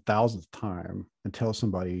might be the 1,000th time and tell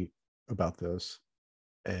somebody about this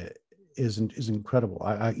is incredible.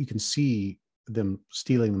 You can see them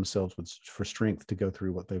steeling themselves for strength to go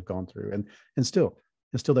through what they've gone through, and still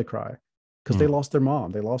they cry because they lost their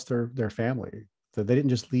mom, they lost their family, they didn't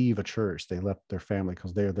just leave a church; they left their family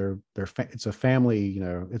because it's a family.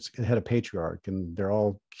 It had a patriarch, and they're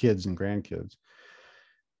all kids and grandkids.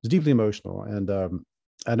 It's deeply emotional, and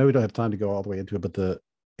I know we don't have time to go all the way into it, but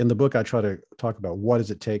in the book I try to talk about what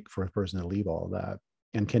does it take for a person to leave all of that,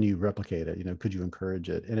 and can you replicate it? Could you encourage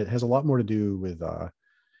it? And it has a lot more to do with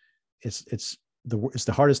it's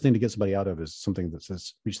the hardest thing to get somebody out of is something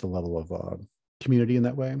that's reached the level of community in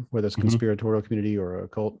that way, whether it's conspiratorial community or a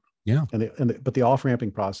cult. Yeah. But the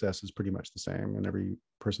off-ramping process is pretty much the same. And every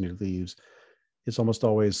person who leaves, it's almost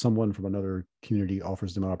always someone from another community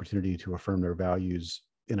offers them an opportunity to affirm their values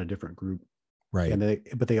in a different group. Right.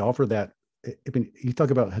 But they offer that. I mean, you talk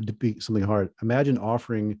about had to be something hard. Imagine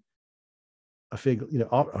offering a fig,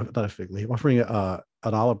 not a fig leaf, offering an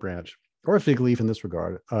olive branch or a fig leaf in this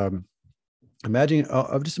regard.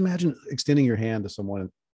 Just imagine extending your hand to someone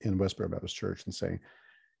in Westboro Baptist Church and saying,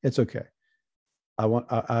 "It's okay.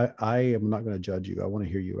 I am not going to judge you. I want to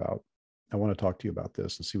hear you out. I want to talk to you about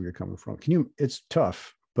this and see where you're coming from." It's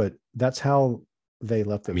tough, but that's how they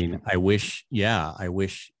left those people. I wish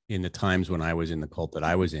in the times when I was in the cult that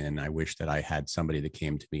I was in, I wish that I had somebody that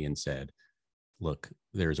came to me and said, "Look,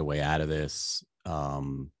 there's a way out of this."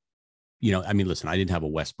 Listen, I didn't have a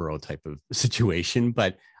Westboro type of situation,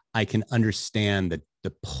 but I can understand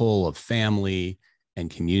the pull of family and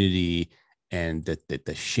community, and that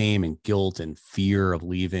the shame and guilt and fear of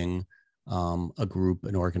leaving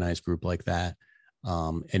an organized group like that.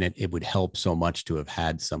 And it would help so much to have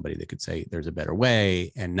had somebody that could say there's a better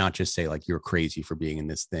way, and not just say like, "You're crazy for being in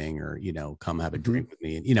this thing," or, come have a drink with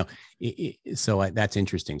me. And, that's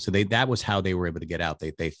interesting. So that was how they were able to get out.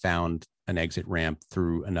 They found an exit ramp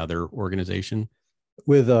through another organization.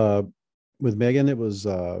 With Megan, it was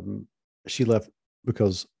she left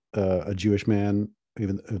because a Jewish man,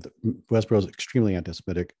 even Westboro is extremely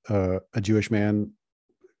anti-Semitic. A Jewish man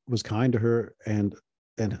was kind to her and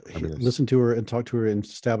listened to her and talked to her and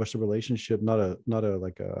established a relationship, not a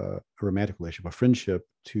romantic relationship, a friendship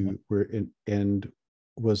and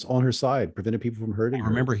was on her side, prevented people from hurting her. I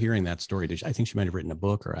remember hearing that story. I think she might have written a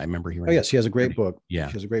book, or I remember hearing. Oh yes, she has a great book. Yeah,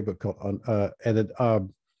 she has a great book called and then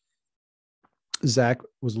Zach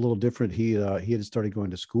was a little different. He had started going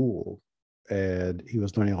to school, and he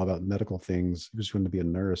was learning all about medical things. He was going to be a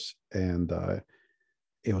nurse, and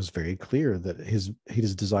it was very clear that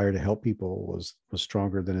his desire to help people was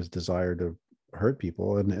stronger than his desire to hurt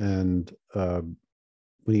people. And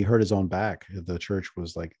when he hurt his own back, the church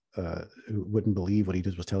was like wouldn't believe what he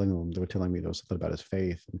was telling them. They were telling me something about his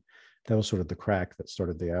faith, and that was sort of the crack that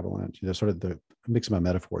started the avalanche. Sort of the mix of my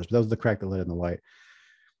metaphors, but that was the crack that led in the light.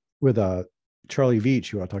 With Charlie Veach,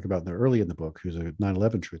 who I talk about early in the book, who's a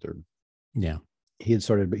 9/11 truther. Yeah. He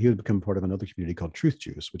had become part of another community called Truth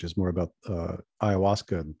Juice, which is more about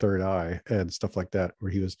ayahuasca and third eye and stuff like that,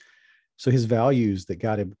 where his values that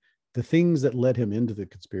got him, the things that led him into the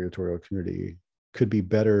conspiratorial community could be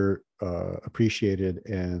better appreciated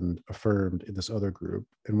and affirmed in this other group.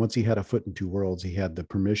 And once he had a foot in two worlds, he had the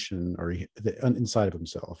permission, or inside of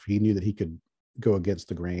himself, he knew that he could go against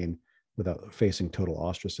the grain without facing total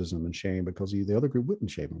ostracism and shame, because the other group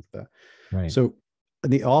wouldn't shame him for that. Right. So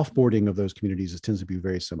the offboarding of those communities tends to be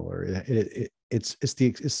very similar.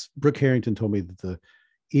 It's Brooke Harrington told me that the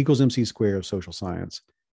equals MC square of social science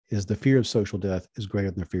is the fear of social death is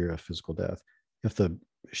greater than the fear of physical death. If the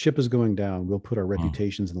ship is going down, we'll put our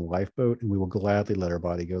reputations in the lifeboat, and we will gladly let our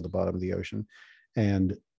body go to the bottom of the ocean.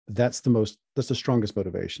 And that's the strongest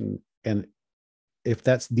motivation. And if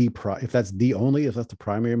that's the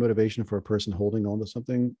primary motivation for a person holding on to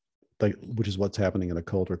something, like, which is what's happening in a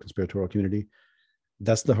cult or conspiratorial community,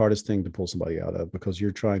 that's the hardest thing to pull somebody out of, because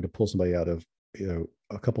you're trying to pull somebody out of, a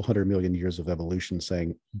couple 100 million years of evolution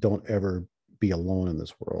saying, don't ever be alone in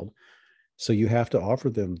this world. So you have to offer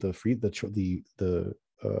them you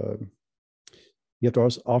have to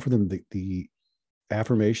also offer them the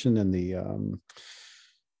affirmation and the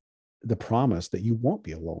promise that you won't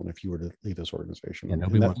be alone if you were to leave this organization. Yeah,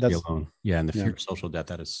 nobody wants to be alone. Yeah, and the fear of social death,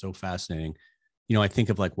 that is so fascinating. I think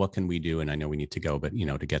of like, what can we do? And I know we need to go, but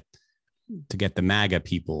to get the MAGA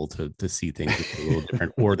people to see things a little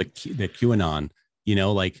different, or the QAnon,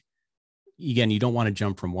 like, again, you don't want to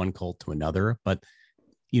jump from one cult to another, but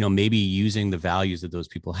maybe using the values that those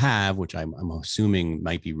people have, which I'm assuming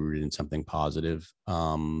might be rooted in something positive,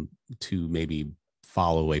 to maybe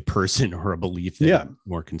follow a person or a belief that is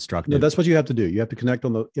more constructive. No, that's what you have to do. You have to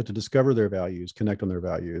you have to discover their values, connect on their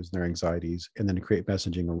values and their anxieties, and then create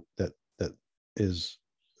messaging that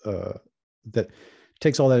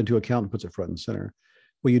takes all that into account and puts it front and center.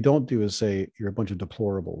 What you don't do is say you're a bunch of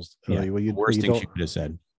deplorables. Worst things you could have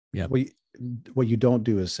said. Yeah. What you don't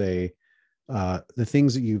do is say The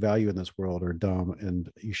things that you value in this world are dumb, and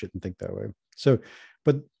you shouldn't think that way. So,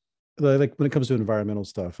 but like when it comes to environmental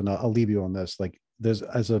stuff, and I'll leave you on this. Like,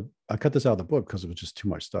 I cut this out of the book because it was just too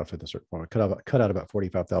much stuff at a certain point. I cut out about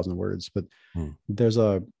 45,000 words, but there's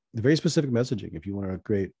a very specific messaging. If you want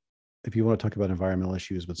to talk about environmental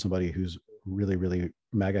issues with somebody who's really, really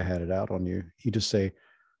MAGA hatted out on you, you just say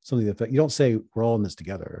something that you don't say, we're all in this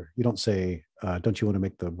together. You don't say, don't you want to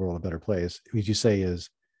make the world a better place? What you say is,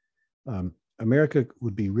 America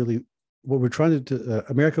would be really, what we're trying to do,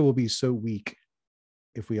 America will be so weak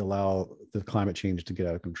if we allow the climate change to get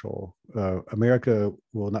out of control. America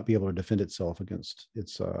will not be able to defend itself against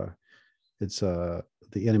the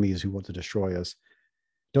enemies who want to destroy us.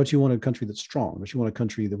 Don't you want a country that's strong? Don't you want a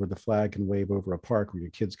country where the flag can wave over a park where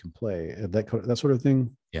your kids can play? That sort of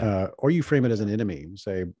thing. Yeah. Or you frame it as an enemy,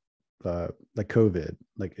 say, like COVID.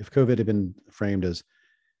 Like if COVID had been framed as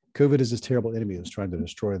COVID is this terrible enemy that's trying to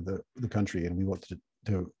destroy the country, and we want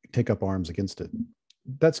to take up arms against it.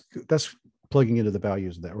 That's plugging into the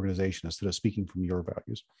values of that organization instead of speaking from your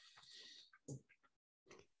values.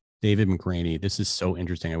 David McRaney, this is so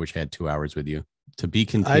interesting. I wish I had 2 hours with you. To be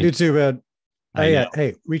continued. I do too, man.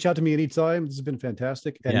 Hey, reach out to me anytime. This has been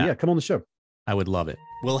fantastic. And yeah, come on the show. I would love it.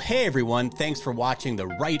 Well, hey, everyone. Thanks for watching the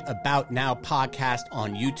Right About Now podcast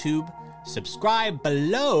on YouTube. Subscribe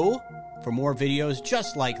below for more videos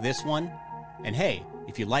just like this one. And hey,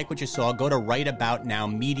 if you like what you saw, go to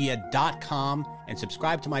rightaboutnowmedia.com and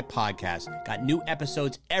subscribe to my podcast. Got new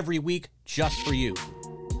episodes every week just for you.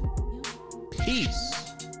 Peace.